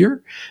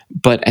behavior.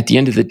 But at the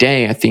end of the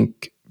day, I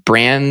think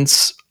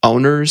brands,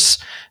 owners,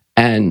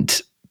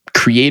 and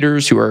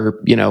creators who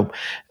are,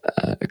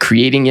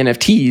 creating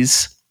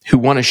NFTs, who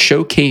want to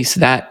showcase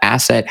that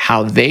asset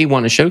how they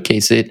want to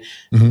showcase it,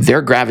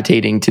 they're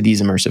gravitating to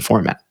these immersive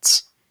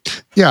formats.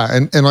 Yeah,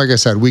 and like I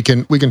said, we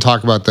can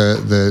talk about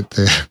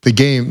the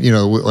game,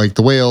 like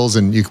the whales,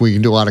 and we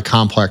can do a lot of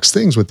complex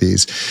things with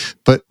these.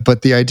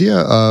 But the idea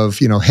of,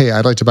 hey,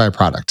 I'd like to buy a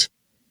product,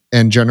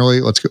 and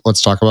generally we'll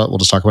just talk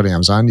about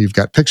Amazon. You've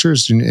got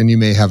pictures and you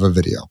may have a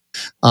video.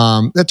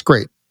 That's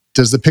great.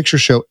 does the picture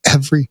show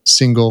every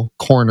single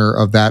corner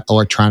of that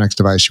electronics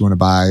device you want to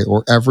buy,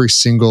 or every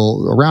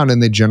single around?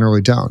 And they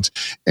generally don't.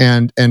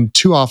 And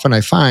too often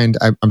I find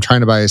I'm trying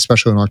to buy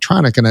especially an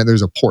electronic, and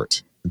there's a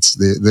port. It's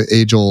the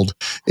age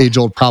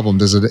old problem.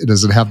 Does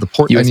it have the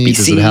port USB-C, I need?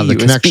 Does it have the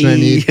connection I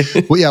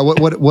need? Well, yeah.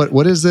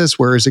 What is this?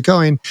 Where is it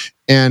going?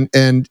 And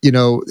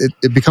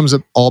it becomes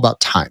all about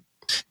time.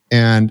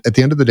 And at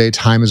the end of the day,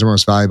 time is our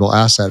most valuable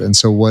asset. And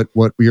so what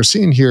we are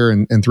seeing here,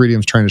 and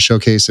Threedium's trying to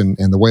showcase, and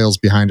the whales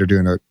behind are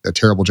doing a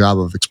terrible job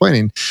of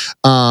explaining.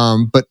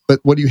 But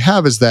what you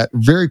have is that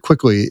very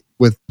quickly,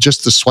 with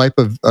just the swipe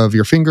of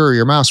your finger or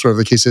your mouse, whatever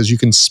the case is, you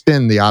can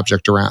spin the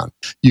object around.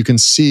 You can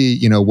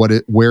see,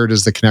 where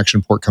does the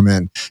connection port come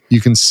in?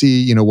 You can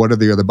see, what are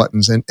the other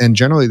buttons? And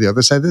generally the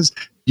other side is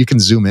you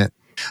can zoom in.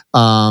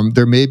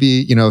 There may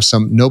be,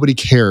 nobody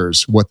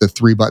cares what the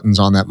 3 buttons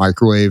on that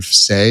microwave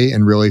say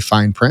in really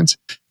fine print,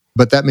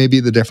 but that may be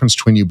the difference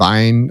between you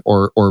buying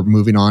or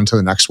moving on to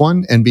the next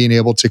one, and being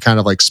able to kind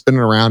of like spin it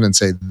around and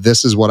say,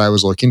 this is what I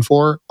was looking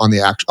for on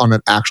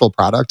an actual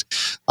product.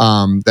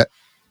 That,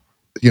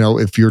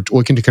 if you're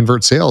looking to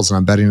convert sales, and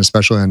I'm betting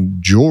especially on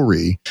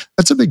jewelry,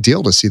 that's a big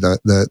deal to see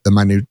the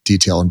minute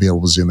detail and be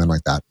able to zoom in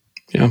like that.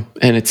 Yeah.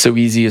 And it's so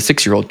easy. A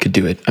 6-year-old could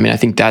do it. I mean, I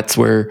think that's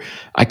where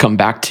I come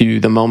back to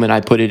the moment I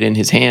put it in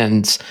his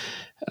hands,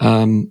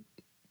 and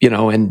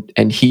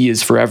he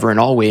is forever and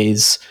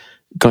always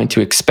going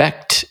to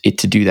expect it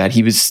to do that.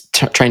 He was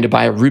trying to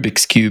buy a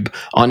Rubik's Cube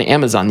on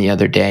Amazon the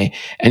other day,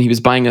 and he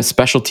was buying a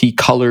specialty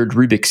colored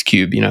Rubik's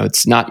Cube.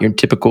 It's not your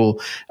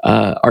typical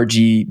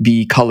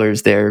RGB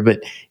colors there,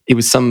 but it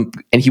was and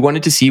he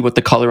wanted to see what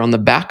the color on the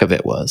back of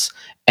it was.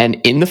 And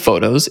in the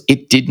photos,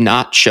 it did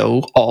not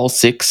show all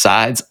 6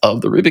 sides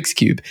of the Rubik's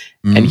Cube.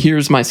 Mm. And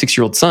here's my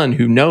 6-year-old son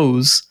who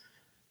knows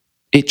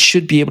it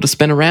should be able to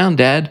spin around,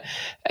 Dad.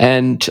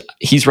 And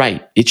he's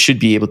right. It should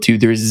be able to.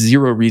 There's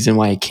zero reason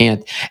why it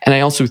can't. And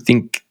I also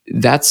think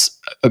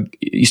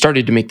you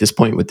started to make this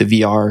point with the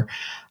VR,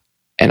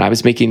 and I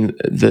was making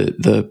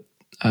the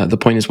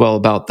point as well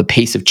about the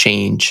pace of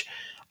change.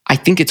 I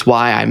think it's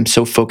why I'm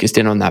so focused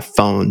in on that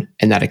phone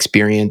and that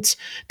experience,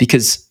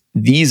 because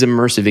these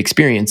immersive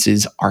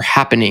experiences are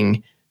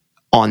happening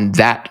on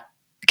that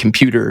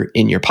computer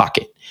in your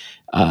pocket.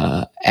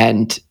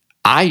 And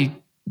I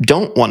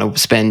don't want to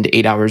spend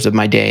 8 hours of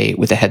my day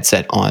with a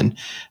headset on.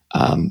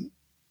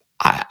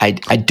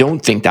 I don't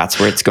think that's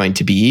where it's going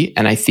to be.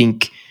 And I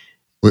think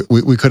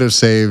we could have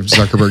saved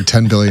Zuckerberg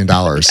 $10 billion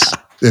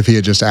if he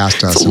had just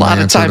asked us. It's a lot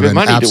of time and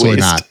money to waste.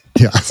 Not.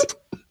 Yes.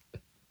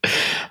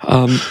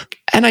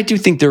 And I do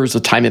think there is a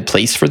time and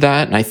place for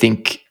that. And I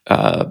think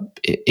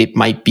it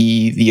might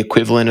be the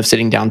equivalent of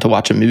sitting down to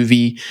watch a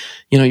movie.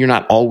 You're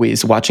not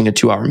always watching a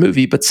 2-hour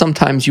movie, but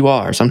sometimes you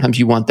are. Sometimes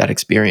you want that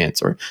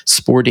experience, or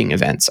sporting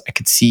events. I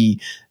could see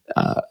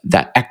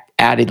that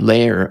added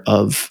layer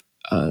of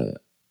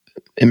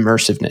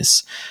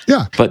immersiveness.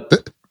 Yeah. But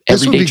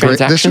this would be great.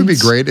 This would be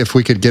great if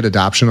we could get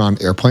adoption on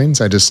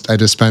airplanes. I just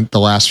spent the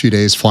last few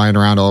days flying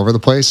around all over the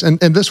place, and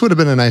this would have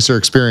been a nicer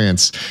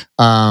experience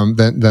than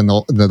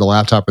the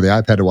laptop or the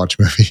iPad to watch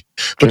a movie.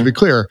 But to be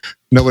clear,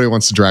 nobody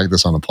wants to drag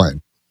this on a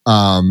plane.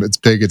 It's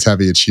big, it's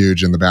heavy, it's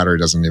huge, and the battery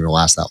doesn't even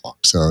last that long.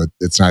 So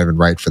it's not even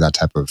right for that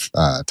type of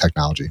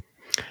technology.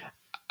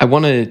 I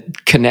want to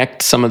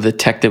connect some of the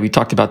tech that we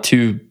talked about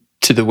to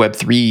the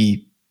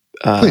Web3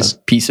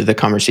 piece of the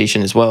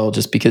conversation as well,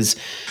 just because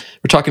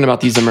we're talking about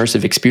these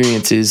immersive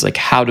experiences. Like,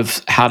 how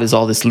does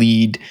all this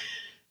lead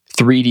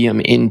Threedium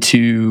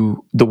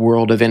into the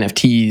world of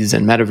NFTs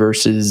and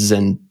metaverses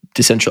and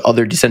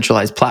other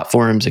decentralized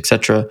platforms,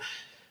 etc.?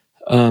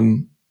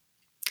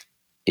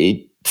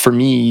 It, for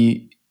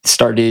me,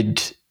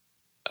 started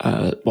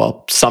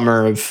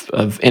summer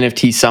of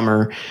NFT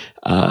summer,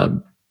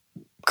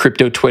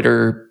 crypto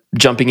Twitter,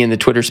 jumping in the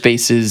Twitter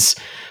spaces,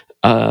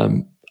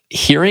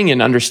 hearing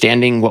and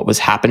understanding what was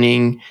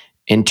happening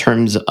in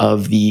terms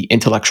of the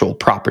intellectual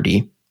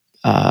property,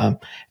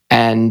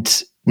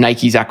 and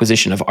Nike's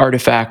acquisition of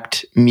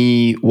Artifact,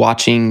 me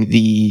watching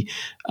the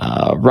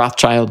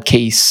Rothschild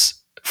case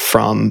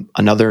from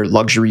another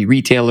luxury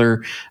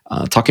retailer,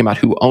 talking about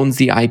who owns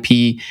the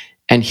IP.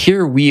 And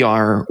here we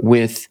are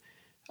with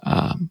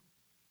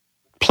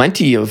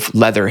plenty of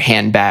leather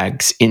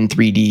handbags in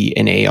 3D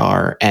and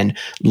AR, and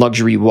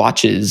luxury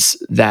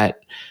watches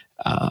that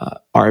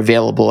are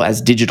available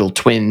as digital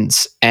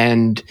twins.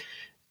 And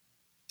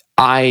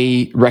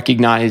I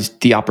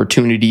recognized the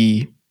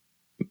opportunity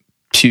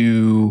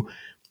to,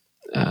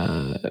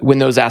 when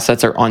those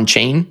assets are on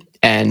chain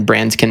and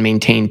brands can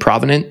maintain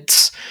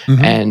provenance,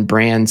 mm-hmm. and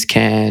brands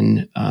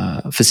can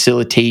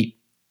facilitate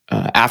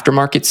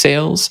aftermarket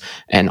sales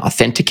and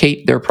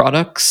authenticate their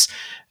products,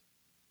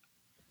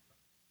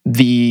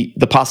 the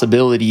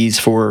possibilities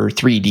for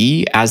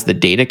 3D as the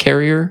data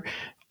carrier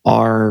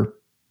are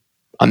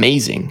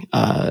amazing.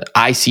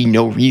 I see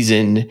no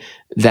reason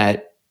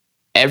that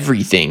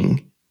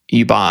everything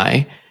you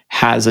buy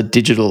has a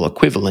digital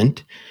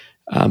equivalent,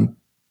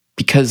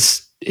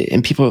 because,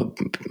 and people,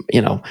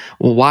 well,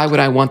 why would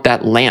I want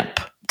that lamp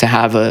to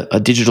have a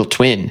digital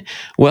twin?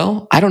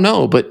 Well, I don't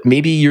know, but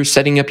maybe you're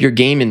setting up your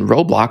game in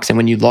Roblox, and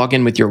when you log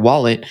in with your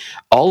wallet,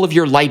 all of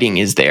your lighting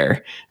is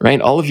there, right?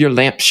 All of your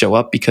lamps show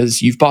up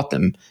because you've bought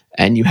them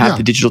and you have Yeah.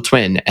 the digital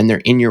twin and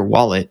they're in your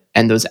wallet,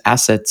 and those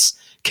assets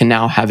can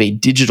now have a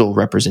digital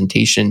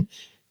representation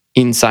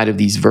inside of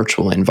these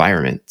virtual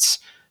environments.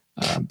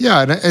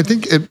 Yeah, and I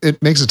think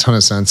it makes a ton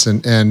of sense.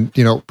 And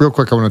real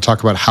quick, I want to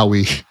talk about how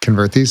we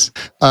convert these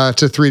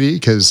to 3D,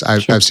 because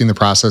I've seen the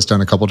process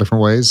done a couple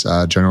different ways.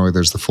 Generally,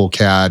 there's the full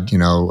CAD. You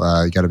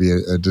got to be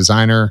a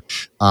designer.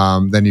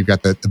 Then you've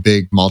got the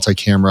big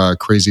multi-camera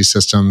crazy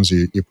systems.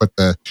 You put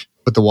the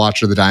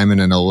watch or the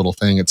diamond in a little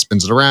thing. It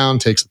spins it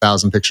around, takes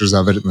 1,000 pictures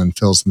of it, and then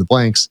fills in the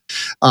blanks.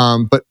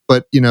 But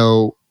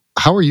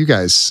how are you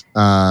guys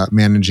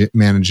managing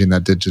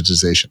that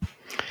digitization?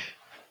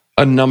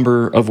 A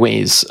number of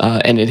ways,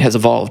 and it has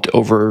evolved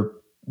over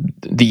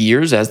the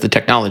years as the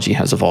technology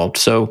has evolved.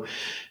 So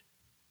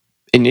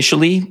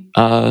initially,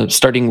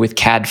 starting with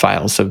CAD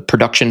files, so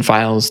production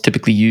files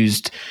typically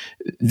used,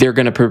 they're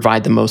going to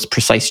provide the most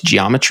precise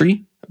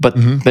geometry,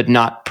 but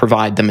not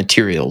provide the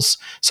materials.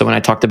 So when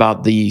I talked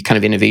about the kind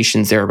of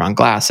innovations there around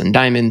glass and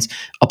diamonds,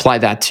 apply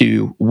that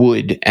to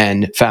wood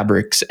and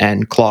fabrics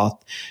and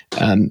cloth,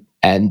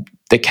 and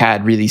the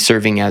CAD really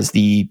serving as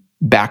the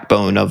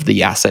backbone of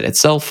the asset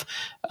itself,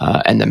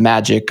 and the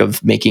magic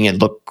of making it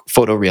look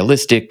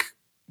photorealistic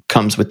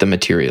comes with the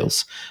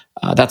materials.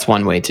 That's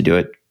one way to do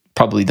it,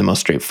 probably the most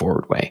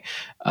straightforward way.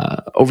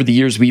 Over the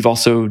years, we've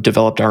also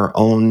developed our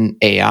own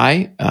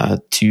AI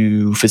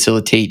to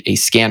facilitate a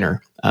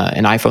scanner,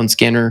 an iPhone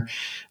scanner,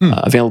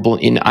 available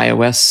in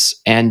iOS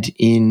and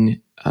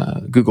in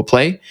Google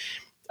Play.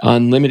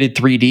 Unlimited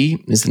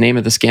 3D is the name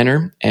of the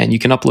scanner, and you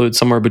can upload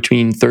somewhere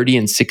between 30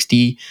 and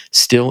 60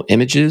 still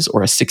images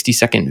or a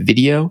 60-second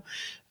video.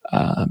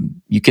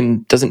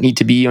 Doesn't need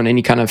to be on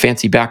any kind of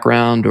fancy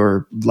background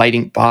or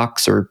lighting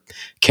box or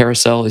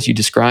carousel as you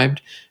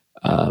described,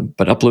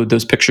 but upload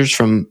those pictures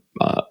from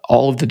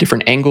all of the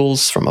different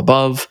angles from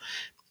above,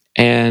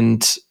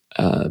 and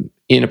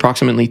in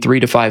approximately 3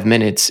 to 5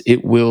 minutes,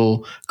 it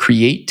will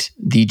create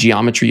the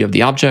geometry of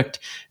the object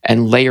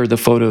and layer the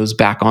photos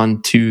back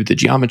onto the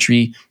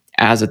geometry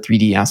as a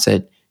 3D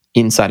asset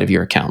inside of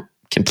your account,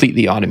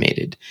 completely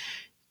automated.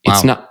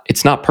 Wow.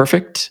 It's not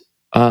perfect.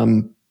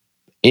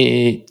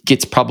 It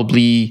gets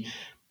probably,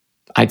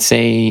 I'd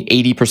say,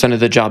 80% of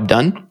the job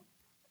done.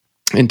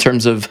 In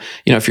terms of,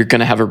 if you're going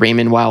to have a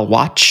Raymond Weil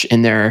watch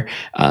and there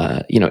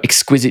are,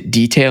 exquisite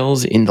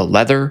details in the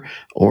leather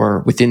or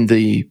within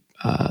the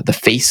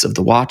face of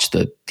the watch,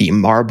 the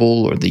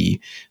marble or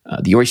the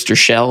oyster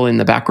shell in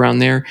the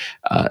background there,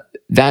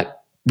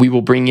 that we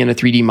will bring in a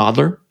 3D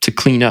modeler to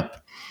clean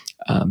up.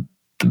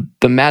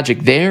 The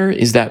magic there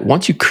is that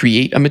once you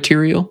create a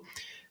material,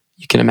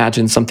 you can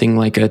imagine something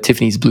like a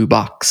Tiffany's blue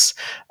box.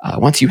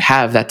 Once you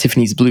have that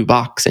Tiffany's blue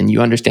box and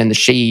you understand the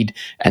shade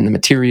and the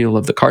material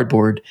of the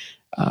cardboard,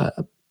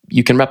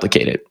 you can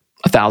replicate it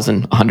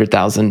 1,000,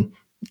 100,000,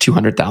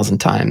 200,000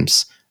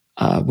 times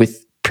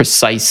with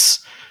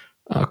precise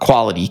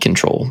quality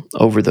control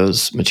over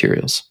those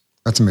materials.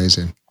 That's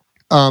amazing.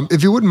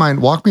 If you wouldn't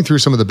mind, walk me through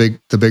some of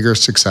the bigger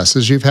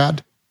successes you've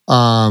had,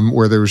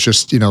 where there was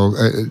just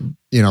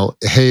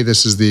hey,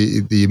 this is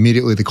the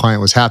immediately the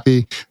client was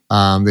happy.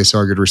 They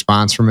saw a good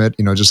response from it.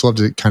 Just love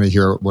to kind of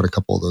hear what a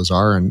couple of those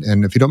are,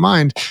 and if you don't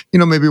mind,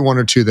 maybe one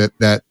or two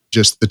that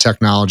just the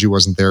technology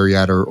wasn't there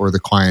yet, or the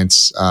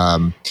client's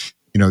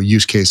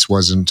use case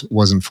wasn't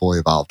fully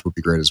evolved would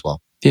be great as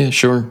well. Yeah,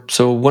 sure.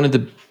 So one of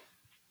the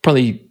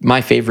probably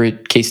my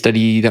favorite case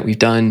study that we've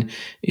done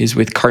is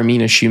with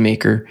Carmina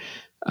Shoemaker.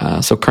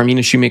 So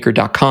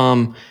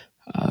carminashoemaker.com,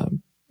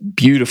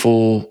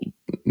 beautiful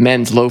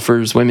men's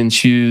loafers, women's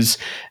shoes.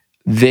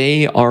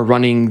 They are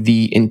running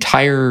the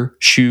entire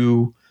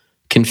shoe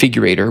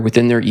configurator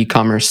within their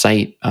e-commerce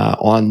site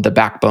on the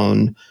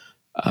backbone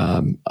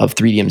of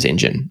Threedium's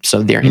engine.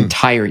 So their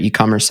entire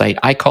e-commerce site,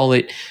 I call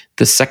it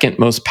the second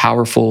most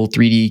powerful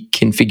 3D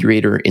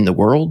configurator in the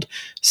world,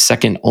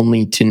 second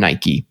only to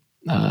Nike.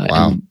 Wow.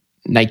 And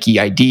Nike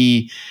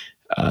ID,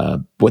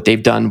 what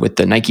they've done with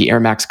the Nike Air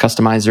Max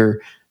customizer.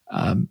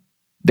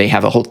 They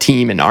have a whole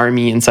team, an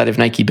army inside of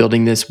Nike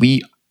building this.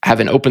 We have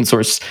an open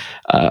source,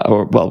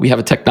 we have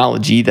a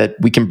technology that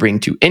we can bring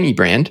to any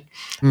brand.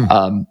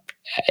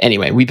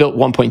 Anyway, we built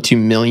 1.2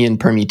 million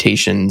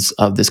permutations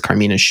of this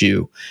Carmina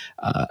shoe.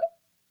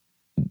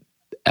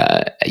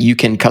 You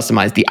can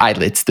customize the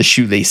eyelets, the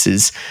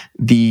shoelaces,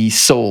 the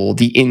sole,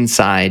 the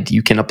inside.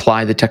 You can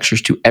apply the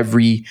textures to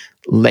every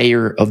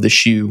layer of the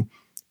shoe.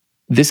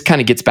 This kind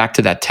of gets back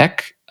to that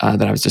tech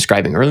that I was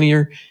describing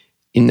earlier,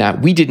 in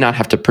that we did not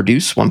have to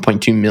produce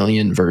 1.2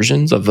 million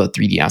versions of a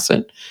 3D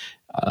asset.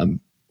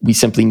 We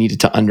simply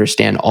needed to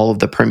understand all of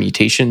the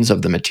permutations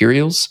of the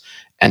materials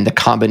and the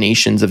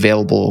combinations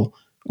available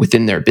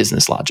within their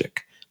business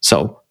logic.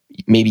 So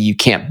maybe you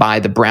can't buy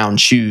the brown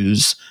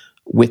shoes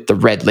with the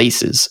red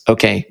laces.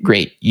 Okay,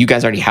 great. You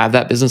guys already have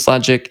that business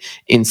logic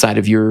inside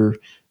of your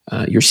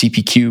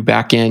CPQ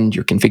backend,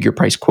 your configure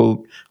price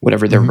quote,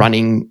 whatever they're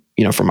running,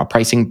 from a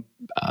pricing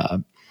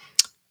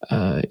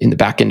in the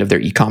back end of their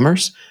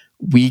e-commerce,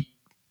 we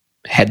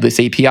headless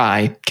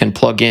API can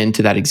plug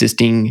into that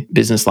existing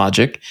business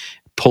logic,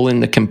 pull in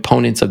the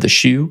components of the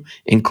shoe,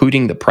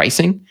 including the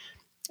pricing.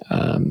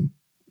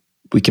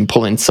 We can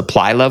pull in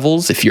supply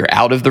levels if you're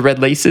out of the red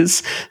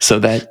laces so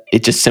that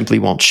it just simply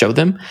won't show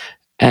them.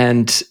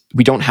 And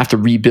we don't have to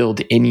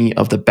rebuild any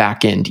of the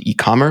back-end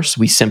e-commerce.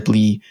 We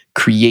simply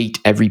create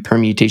every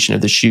permutation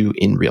of the shoe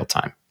in real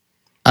time.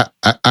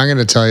 I'm going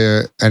to tell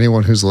you,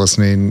 anyone who's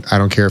listening, I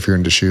don't care if you're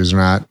into shoes or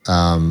not.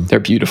 They're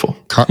beautiful.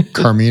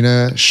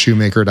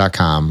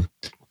 CarminaShoemaker.com.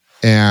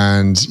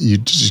 And you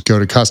just go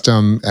to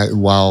custom.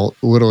 While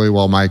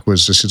Mike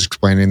was just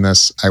explaining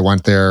this, I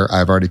went there.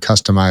 I've already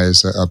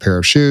customized a pair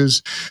of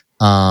shoes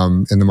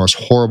in the most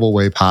horrible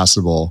way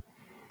possible.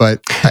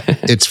 But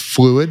it's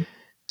fluid.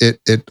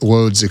 It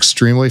loads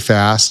extremely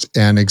fast,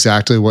 and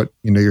exactly what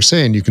you're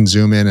saying. You can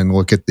zoom in and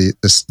look at the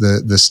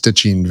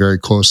stitching very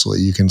closely.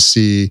 You can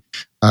see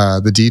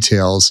the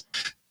details,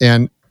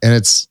 and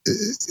it's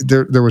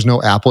there was no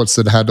applets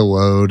that had to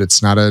load.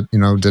 It's not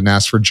didn't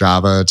ask for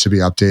Java to be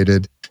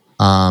updated.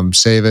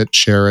 Save it,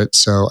 share it.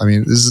 So I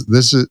mean,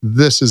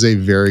 this is a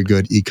very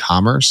good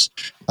e-commerce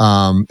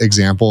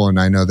example, and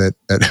I know that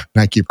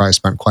Nike probably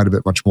spent quite a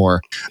bit much more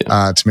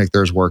to make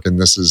theirs work. And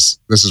this is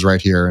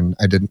right here, and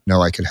I didn't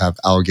know I could have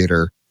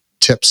alligator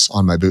tips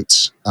on my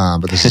boots,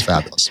 but this is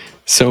fabulous.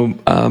 So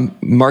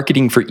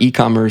marketing for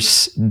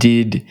e-commerce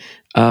did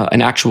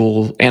an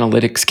actual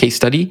analytics case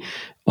study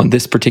on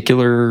this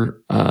particular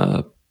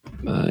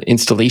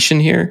installation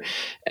here,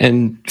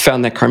 and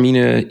found that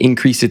Carmina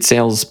increased its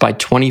sales by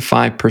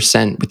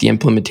 25% with the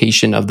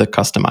implementation of the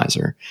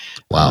customizer.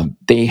 Wow.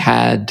 They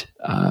had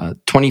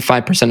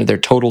 25% of their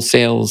total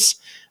sales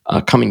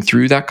coming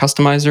through that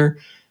customizer,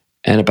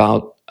 and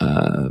about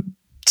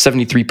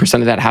 73%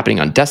 of that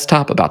happening on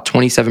desktop, about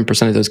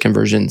 27% of those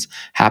conversions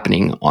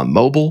happening on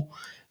mobile.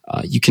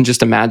 You can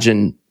just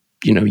imagine,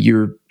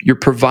 you're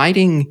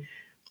providing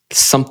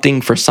something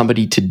for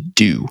somebody to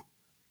do,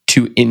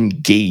 to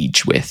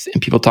engage with.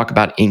 And people talk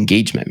about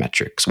engagement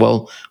metrics.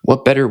 Well,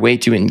 what better way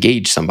to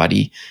engage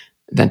somebody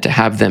than to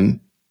have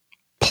them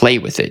play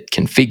with it,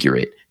 configure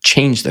it,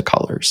 change the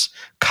colors,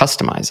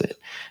 customize it?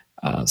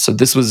 So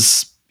this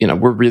was,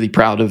 we're really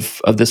proud of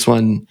this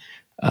one.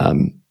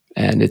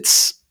 And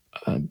it's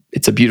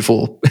a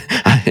beautiful,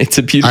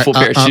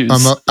 pair of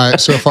shoes.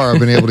 So far, I've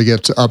been able to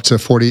get up to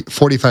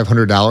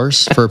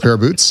 $4,500 for a pair of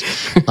boots,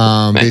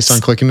 nice. Based on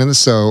clicking in this.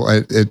 So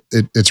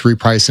it's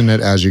repricing it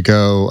as you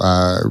go,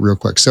 real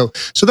quick. So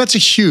that's a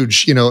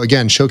huge,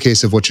 again,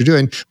 showcase of what you're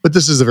doing. But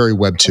this is a very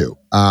Web 2,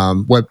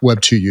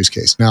 Web 2 use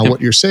case. Now,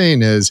 what you're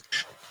saying is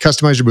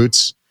customize your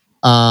boots.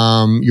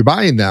 You're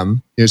buying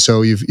them,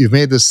 so you've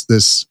made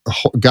this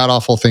god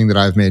awful thing that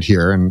I've made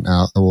here, and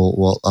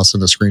I'll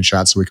send a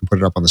screenshot so we can put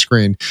it up on the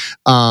screen.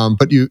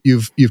 But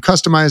you've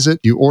customized it,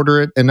 you order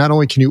it, and not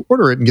only can you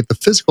order it and get the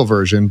physical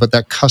version, but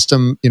that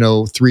custom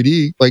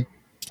 3D, like,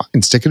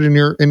 fine, stick it in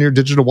your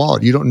digital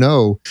wallet. You don't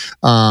know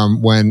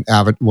when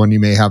you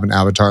may have an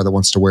avatar that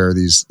wants to wear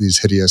these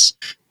hideous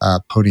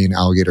pony and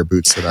alligator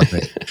boots that I've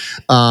made.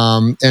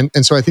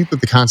 And so I think that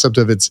the concept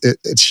of it's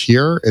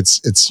here.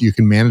 It's you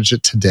can manage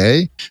it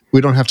today.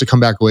 We don't have to come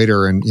back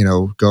later and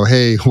go,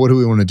 hey, what do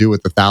we want to do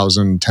with the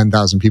 1,000,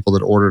 10,000 people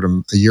that ordered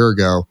them a year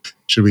ago?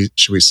 Should we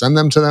send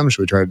them to them?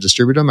 Should we try to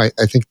distribute them? I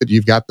think that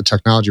you've got the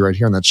technology right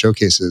here, and that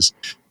showcases.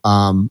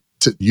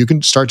 You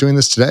can start doing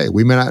this today.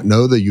 We may not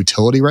know the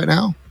utility right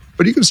now,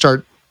 but you can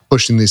start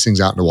pushing these things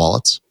out into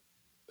wallets.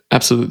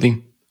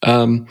 Absolutely.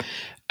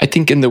 I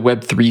think in the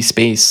Web3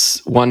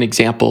 space, one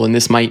example, and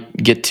this might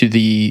get to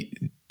the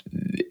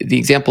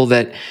example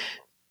that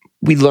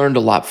we learned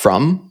a lot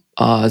from,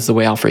 is the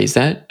way I'll phrase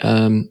that.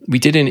 We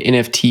did an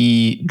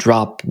NFT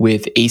drop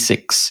with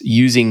ASICs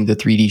using the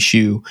 3D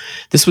shoe.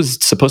 This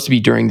was supposed to be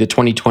during the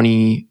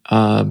 2020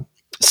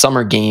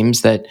 summer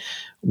games that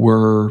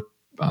were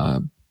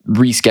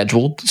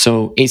rescheduled.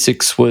 So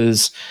ASICS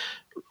was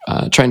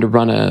trying to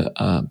run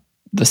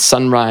the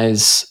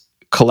Sunrise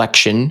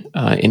collection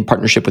in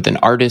partnership with an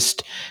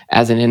artist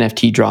as an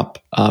NFT drop.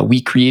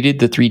 We created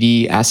the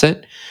 3D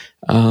asset,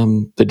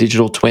 the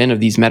digital twin of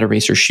these Meta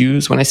Racer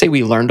shoes. When I say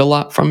we learned a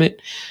lot from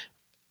it,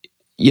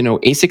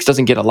 ASICS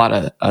doesn't get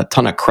a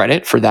ton of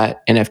credit for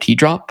that NFT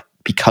drop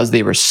because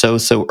they were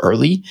so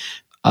early.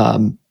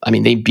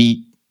 They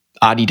beat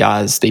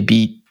Adidas, they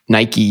beat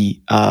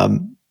Nike.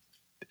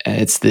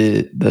 It's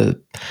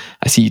the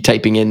I see you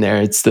typing in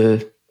there. It's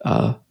the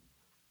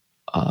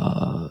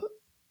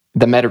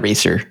Meta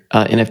Racer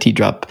NFT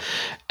drop.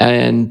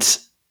 And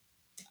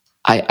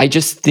I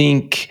just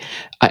think,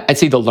 I'd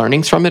say the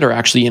learnings from it are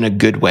actually in a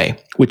good way,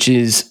 which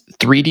is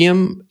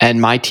Threedium and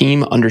my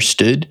team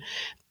understood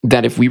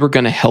that if we were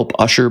going to help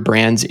usher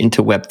brands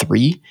into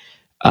Web3,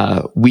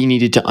 we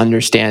needed to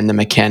understand the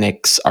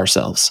mechanics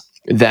ourselves,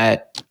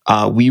 that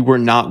we were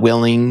not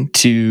willing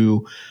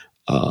to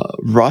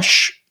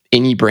rush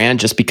any brand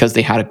just because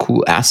they had a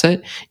cool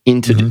asset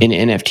into an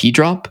NFT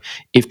drop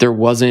if there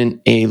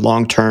wasn't a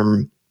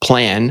long-term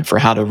plan for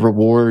how to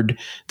reward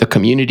the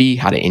community,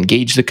 how to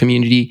engage the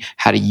community,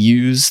 how to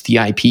use the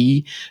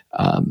IP.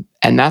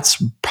 And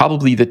that's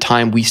probably the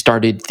time we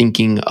started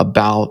thinking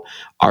about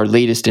our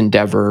latest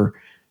endeavor,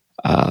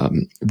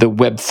 the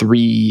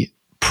Web3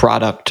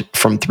 product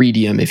from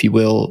Threedium, if you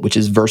will, which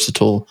is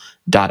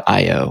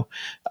versatile.io,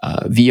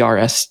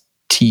 VRSTL.io.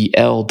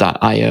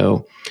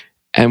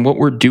 And what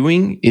we're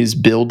doing is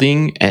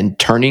building and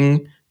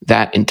turning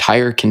that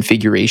entire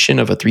configuration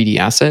of a 3D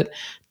asset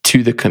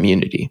to the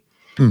community.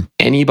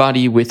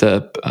 Anybody with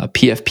a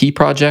PFP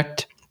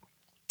project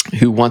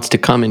who wants to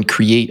come and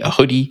create a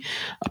hoodie,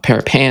 a pair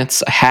of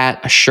pants, a hat,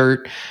 a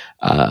shirt,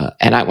 when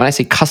I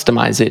say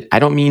customize it, I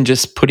don't mean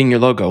just putting your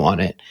logo on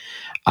it.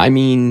 I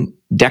mean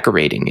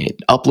decorating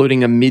it,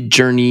 uploading a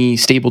Mid-Journey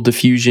Stable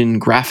Diffusion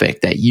graphic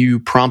that you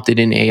prompted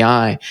in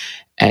AI,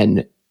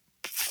 and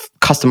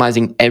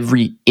customizing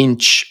every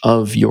inch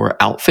of your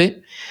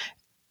outfit,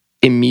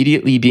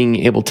 immediately being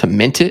able to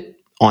mint it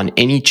on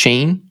any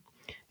chain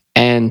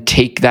and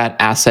take that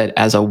asset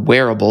as a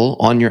wearable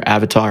on your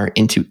avatar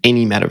into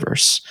any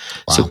metaverse.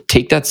 Wow. So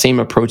take that same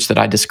approach that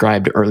I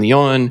described early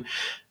on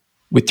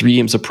with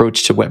Threedium's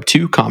approach to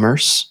Web2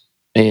 commerce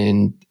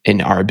and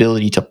our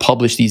ability to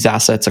publish these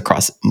assets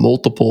across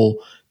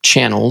multiple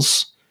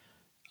channels,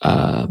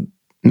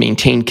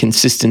 maintain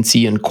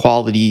consistency and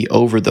quality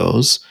over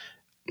those.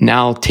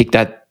 Now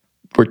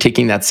we're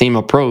taking that same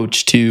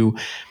approach to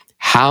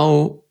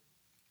how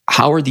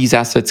are these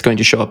assets going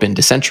to show up in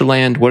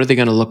Decentraland? What are they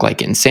going to look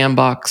like in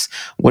Sandbox?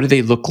 What do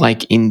they look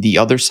like in the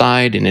other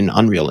side, in an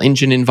Unreal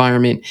Engine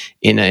environment,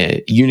 in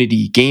a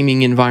Unity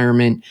gaming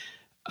environment,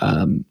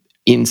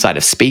 inside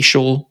of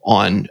Spatial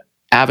on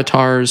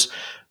avatars,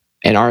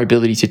 and our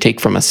ability to take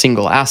from a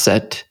single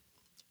asset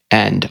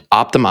and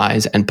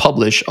optimize and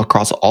publish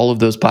across all of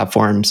those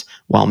platforms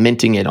while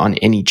minting it on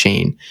any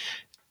chain.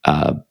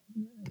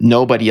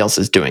 Nobody else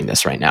is doing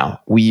this right now.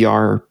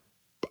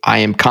 I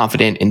am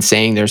confident in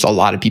saying there's a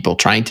lot of people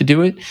trying to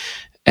do it.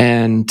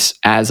 And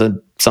as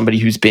somebody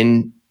who's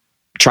been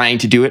trying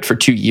to do it for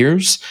 2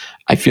 years,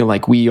 I feel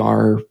like we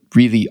are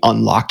really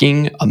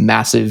unlocking a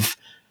massive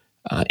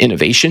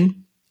innovation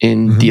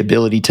in the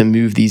ability to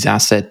move these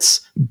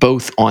assets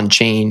both on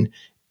chain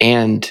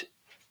and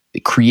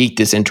create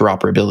this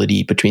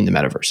interoperability between the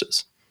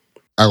metaverses.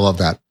 I love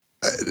that.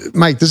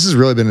 Mike, this has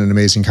really been an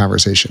amazing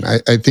conversation.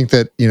 I think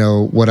that,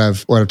 what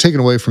I've taken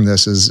away from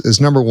this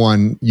is number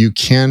one, you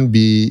can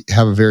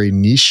have a very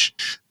niche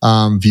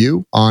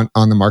view on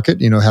the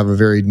market. Have a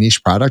very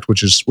niche product,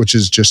 which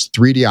is just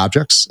 3D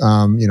objects.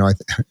 I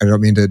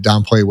don't mean to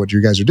downplay what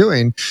you guys are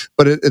doing,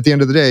 but at the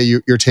end of the day,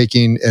 you're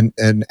taking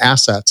an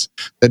asset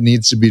that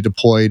needs to be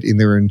deployed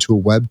either into a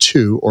Web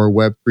 2 or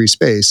Web 3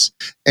 space,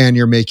 and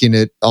you're making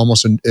it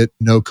almost a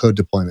no-code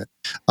deployment.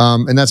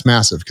 And that's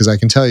massive, because I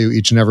can tell you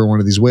each and every one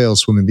of these whales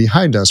swimming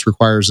behind us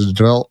requires a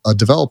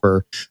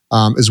developer,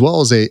 as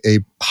well as a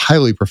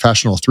highly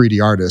professional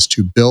 3D artist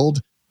to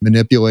build,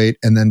 manipulate,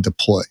 and then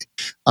deploy.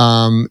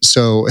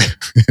 So,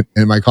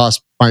 and my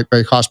cost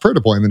per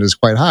deployment is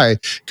quite high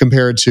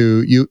compared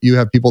to you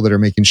have people that are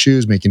making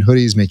shoes, making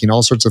hoodies, making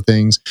all sorts of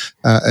things,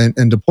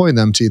 and deploying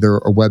them to either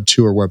a Web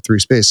 2 or Web 3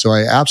 space. So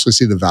I absolutely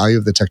see the value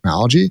of the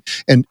technology.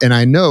 And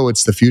I know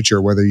it's the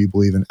future, whether you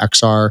believe in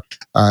XR,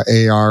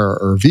 AR,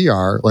 or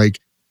VR, like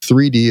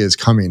 3D is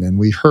coming. And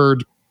we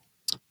heard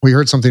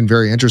something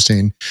very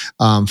interesting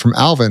from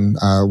Alvin,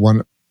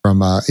 one from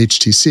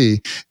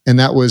HTC, and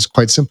that was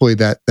quite simply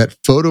that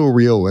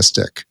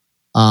photorealistic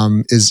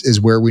is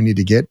where we need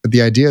to get. But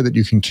the idea that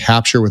you can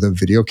capture with a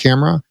video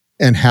camera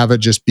and have it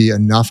just be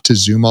enough to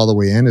zoom all the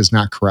way in is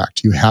not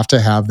correct. You have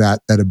to have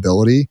that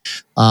ability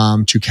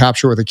to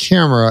capture with a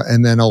camera,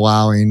 and then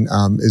allowing,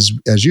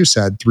 as you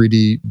said,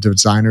 3D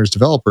designers,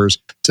 developers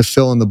to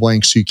fill in the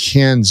blanks so you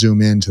can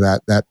zoom into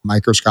that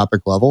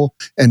microscopic level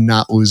and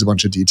not lose a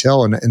bunch of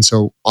detail. And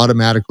so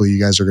automatically you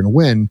guys are going to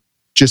win,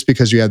 just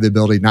because you have the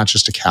ability not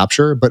just to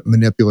capture, but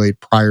manipulate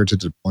prior to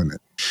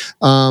deployment.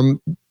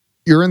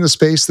 You're in the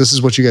space. This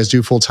is what you guys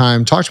do full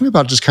time. Talk to me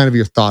about just kind of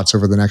your thoughts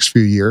over the next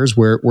few years,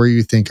 where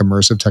you think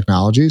immersive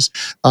technologies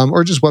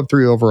or just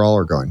Web3 overall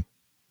are going.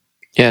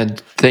 Yeah,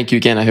 thank you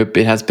again. I hope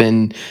it has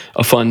been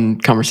a fun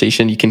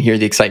conversation. You can hear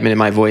the excitement in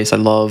my voice. I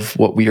love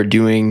what we are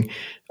doing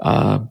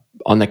on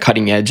the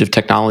cutting edge of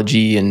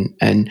technology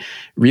and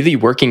really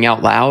working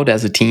out loud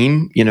as a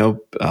team,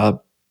 kind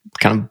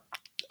of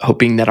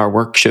hoping that our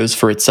work shows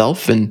for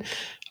itself and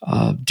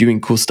doing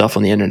cool stuff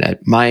on the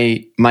internet.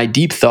 My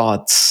deep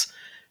thoughts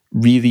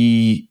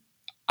really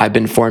I've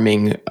been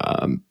forming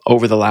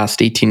over the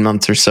last 18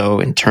 months or so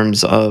in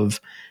terms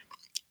of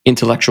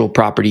intellectual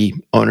property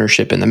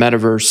ownership in the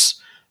metaverse.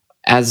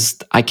 As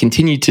I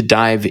continue to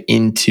dive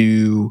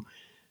into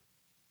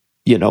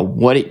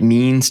what it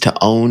means to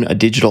own a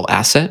digital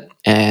asset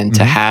and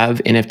to have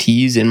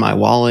NFTs in my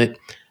wallet.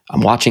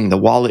 I'm watching the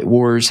wallet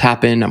wars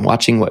happen. I'm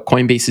watching what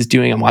Coinbase is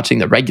doing. I'm watching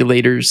the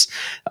regulators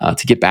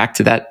to get back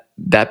to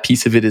that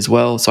piece of it as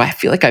well. So I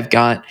feel like I've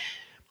got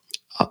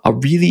a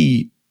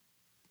really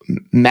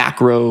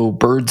macro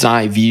bird's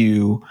eye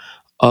view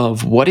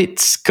of what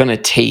it's going to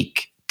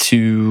take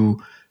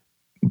to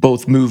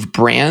both move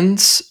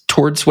brands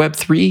towards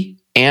Web3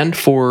 and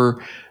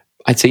for,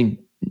 I'd say,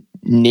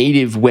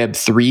 native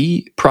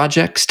Web3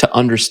 projects to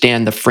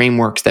understand the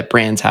frameworks that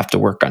brands have to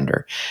work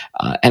under.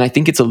 And I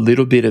think it's a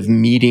little bit of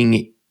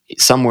meeting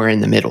somewhere in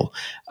the middle.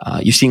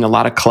 You're seeing a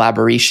lot of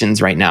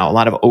collaborations right now, a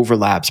lot of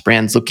overlaps,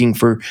 brands looking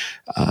for,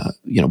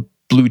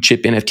 blue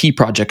chip NFT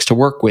projects to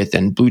work with,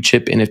 and blue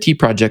chip NFT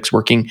projects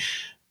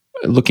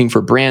looking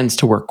for brands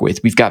to work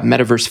with. We've got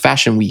Metaverse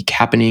Fashion Week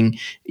happening,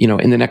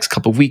 in the next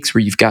couple of weeks,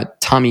 where you've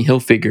got Tommy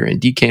Hilfiger and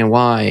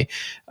DKNY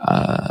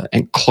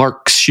and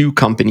Clark's Shoe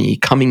Company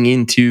coming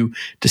into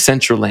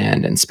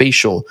Decentraland and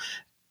Spatial.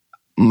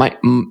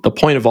 The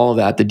point of all of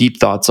that, the deep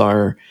thoughts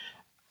are,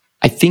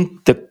 I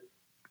think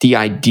the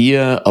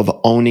idea of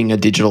owning a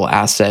digital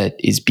asset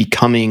is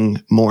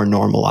becoming more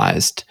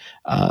normalized.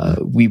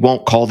 We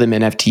won't call them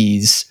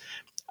NFTs.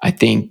 I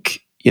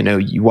think,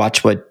 you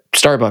watch what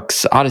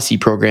Starbucks Odyssey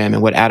program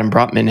and what Adam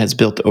Brotman has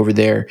built over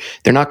there.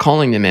 They're not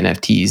calling them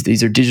NFTs.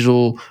 These are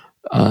digital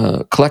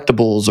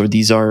collectibles, or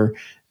these are,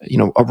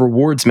 a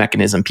rewards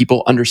mechanism.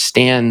 People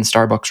understand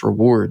Starbucks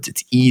rewards.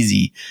 It's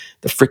easy.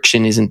 The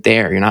friction isn't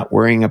there. You're not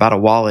worrying about a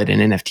wallet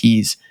and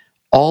NFTs.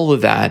 All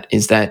of that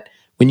is that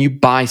when you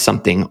buy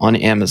something on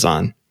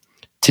Amazon,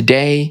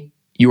 today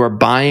you are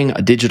buying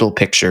a digital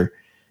picture.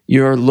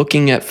 You're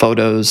looking at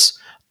photos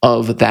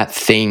of that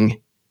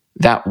thing,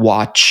 that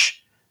watch,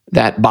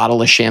 that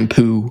bottle of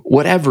shampoo,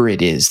 whatever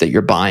it is that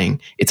you're buying.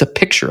 It's a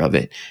picture of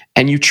it,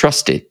 and you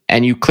trust it,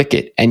 and you click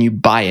it, and you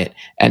buy it,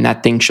 and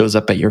that thing shows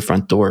up at your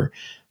front door.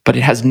 But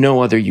it has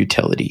no other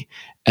utility.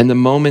 And the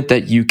moment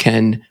that you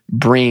can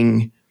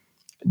bring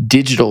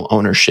digital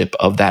ownership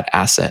of that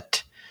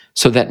asset,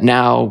 so that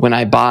now when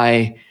I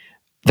buy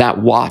that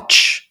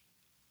watch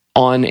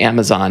on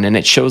Amazon and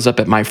it shows up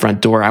at my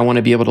front door, I want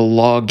to be able to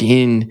log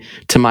in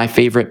to my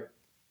favorite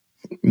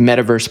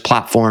Metaverse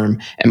platform,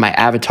 and my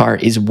avatar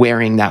is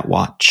wearing that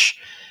watch.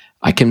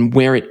 I can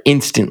wear it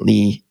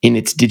instantly in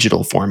its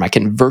digital form. I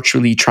can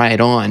virtually try it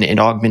on in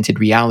augmented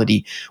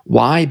reality.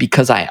 Why?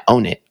 Because I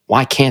own it.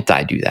 Why can't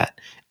I do that?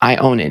 I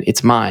own it.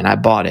 It's mine. I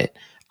bought it.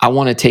 I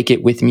want to take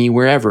it with me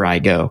wherever I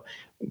go.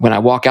 When I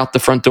walk out the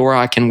front door,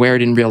 I can wear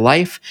it in real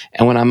life.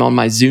 And when I'm on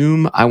my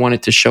Zoom, I want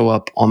it to show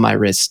up on my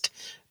wrist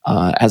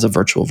as a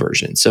virtual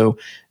version. So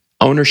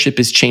ownership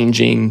is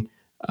changing.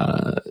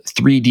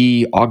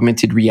 3D,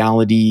 augmented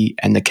reality,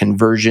 and the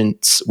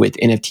convergence with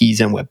NFTs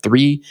and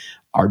Web3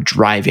 are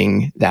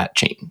driving that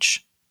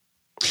change.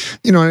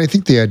 And I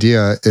think the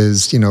idea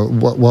is, the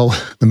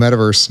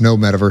metaverse, no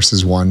metaverse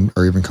is one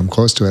or even come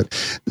close to it.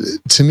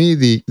 To me,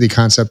 the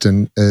concept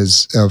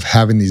is of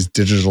having these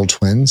digital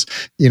twins,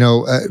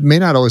 may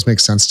not always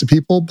make sense to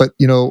people, but,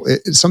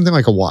 it's something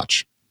like a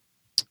watch.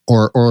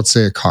 Or let's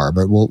say a car,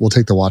 but we'll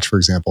take the watch for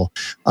example.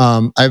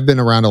 I've been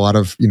around a lot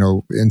of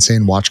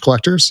insane watch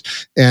collectors,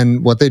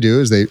 and what they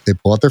do is they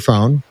pull out their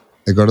phone,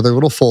 they go to their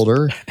little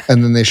folder,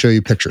 and then they show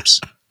you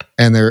pictures.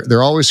 And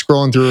they're always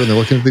scrolling through and they're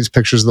looking at these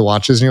pictures of the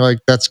watches, and you're like,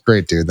 that's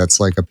great, dude. That's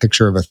like a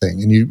picture of a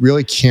thing, and you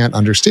really can't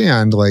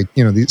understand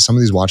some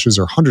of these watches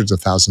are hundreds of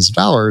thousands of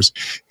dollars,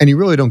 and you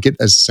really don't get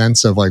a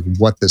sense of like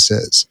what this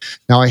is.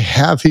 Now, I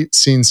have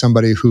seen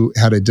somebody who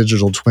had a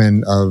digital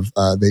twin of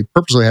they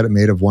purposely had it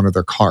made of one of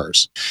their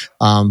cars.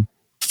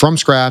 From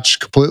scratch,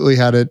 completely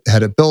had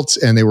it built,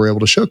 and they were able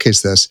to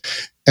showcase this.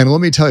 And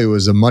let me tell you, it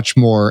was a much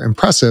more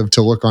impressive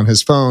to look on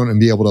his phone and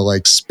be able to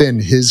like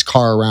spin his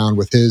car around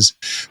with his,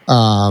 with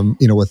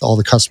all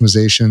the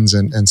customizations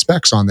and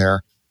specs on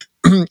there.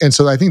 And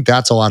so I think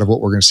that's a lot of what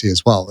we're going to see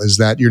as well, is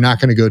that you're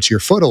not going to go to your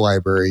photo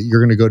library.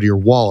 You're going to go to your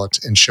wallet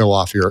and show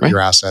off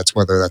your assets,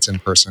 whether that's in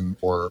person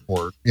or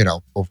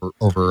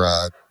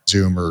over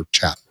Zoom or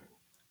chat.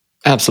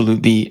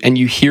 Absolutely. And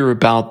you hear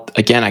about,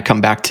 again, I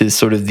come back to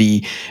sort of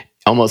the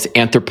almost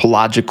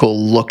anthropological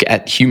look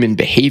at human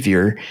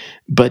behavior,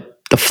 but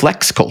the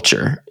flex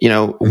culture,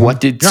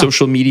 what did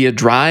social media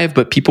drive?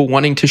 But people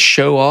wanting to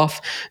show off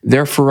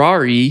their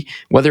Ferrari,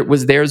 whether it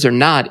was theirs or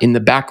not, in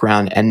the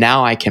background. And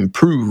now I can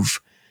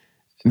prove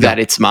that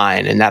it's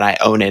mine and that I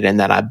own it and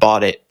that I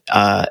bought it.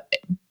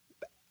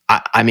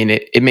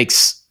 It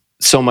makes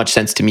so much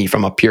sense to me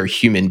from a pure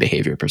human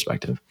behavior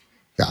perspective.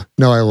 Yeah,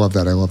 no, I love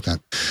that.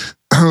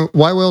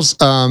 Y Whales,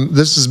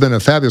 this has been a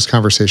fabulous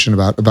conversation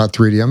about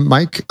Threedium.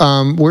 Mike,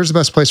 where's the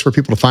best place for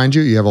people to find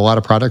you? You have a lot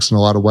of products and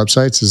a lot of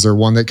websites. Is there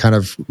one that kind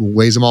of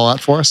lays them all out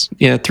for us?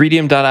 Yeah,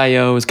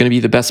 Threedium.io is going to be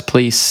the best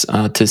place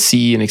to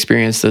see and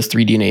experience those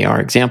 3D and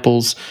AR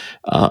examples.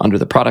 Under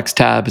the products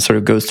tab, it sort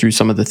of goes through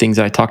some of the things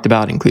that I talked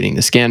about, including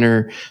the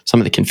scanner,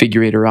 some of the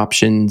configurator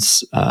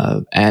options,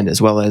 and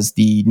as well as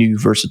the new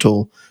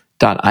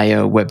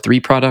Versatile.io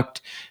Web3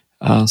 product.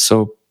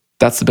 So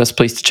that's the best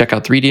place to check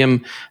out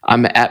Threedium.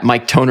 I'm at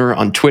Mike Toner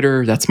on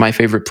Twitter. That's my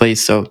favorite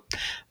place. So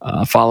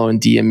follow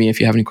and DM me if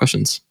you have any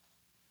questions.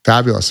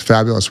 Fabulous,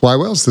 fabulous. Why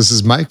Whales? This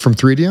is Mike from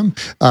Threedium.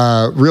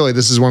 Really,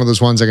 this is one of those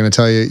ones I'm going to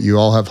tell you, you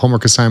all have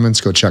homework assignments,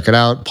 go check it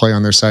out, play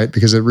on their site,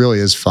 because it really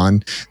is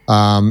fun.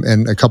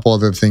 And a couple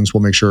other things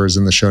we'll make sure is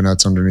in the show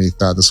notes underneath.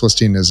 This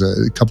listing is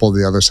a couple of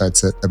the other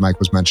sites that Mike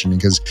was mentioning,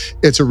 because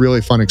it's a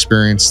really fun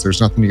experience.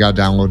 There's nothing you got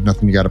to download,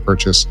 nothing you got to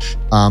purchase,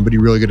 but you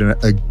really get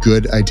a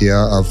good idea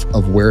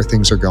of where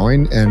things are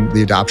going and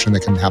the adoption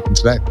that can happen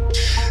today.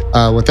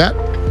 With that,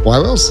 Why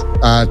Whales?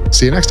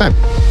 See you next time.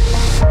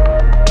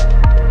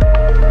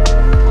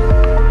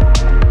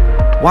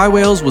 Why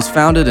Whales was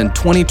founded in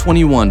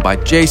 2021 by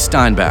Jay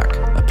Steinbach,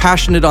 a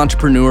passionate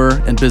entrepreneur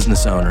and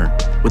business owner,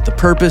 with the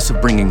purpose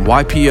of bringing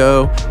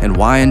YPO and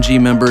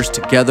YNG members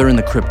together in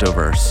the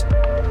cryptoverse.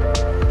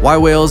 Why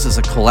Whales is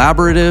a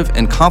collaborative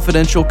and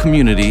confidential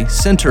community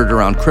centered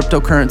around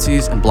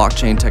cryptocurrencies and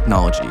blockchain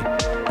technology,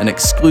 an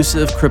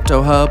exclusive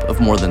crypto hub of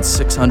more than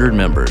 600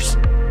 members.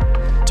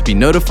 To be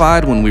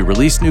notified when we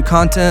release new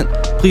content,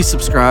 please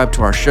subscribe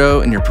to our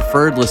show in your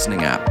preferred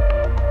listening app.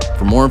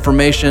 For more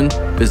information,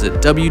 visit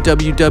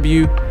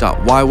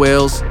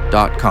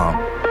www.ywhales.com.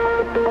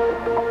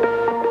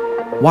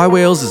 Why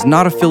Whales is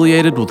not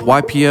affiliated with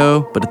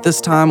YPO, but at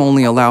this time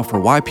only allow for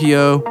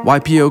YPO,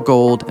 YPO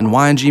Gold, and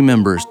YNG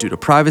members due to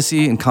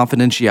privacy and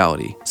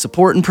confidentiality.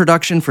 Support and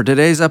production for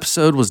today's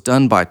episode was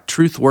done by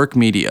Truthwork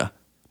Media.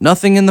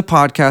 Nothing in the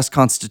podcast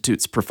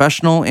constitutes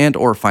professional and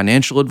or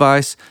financial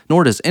advice,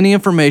 nor does any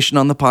information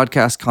on the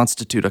podcast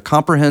constitute a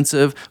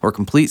comprehensive or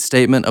complete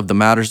statement of the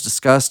matters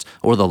discussed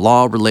or the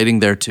law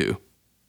relating thereto.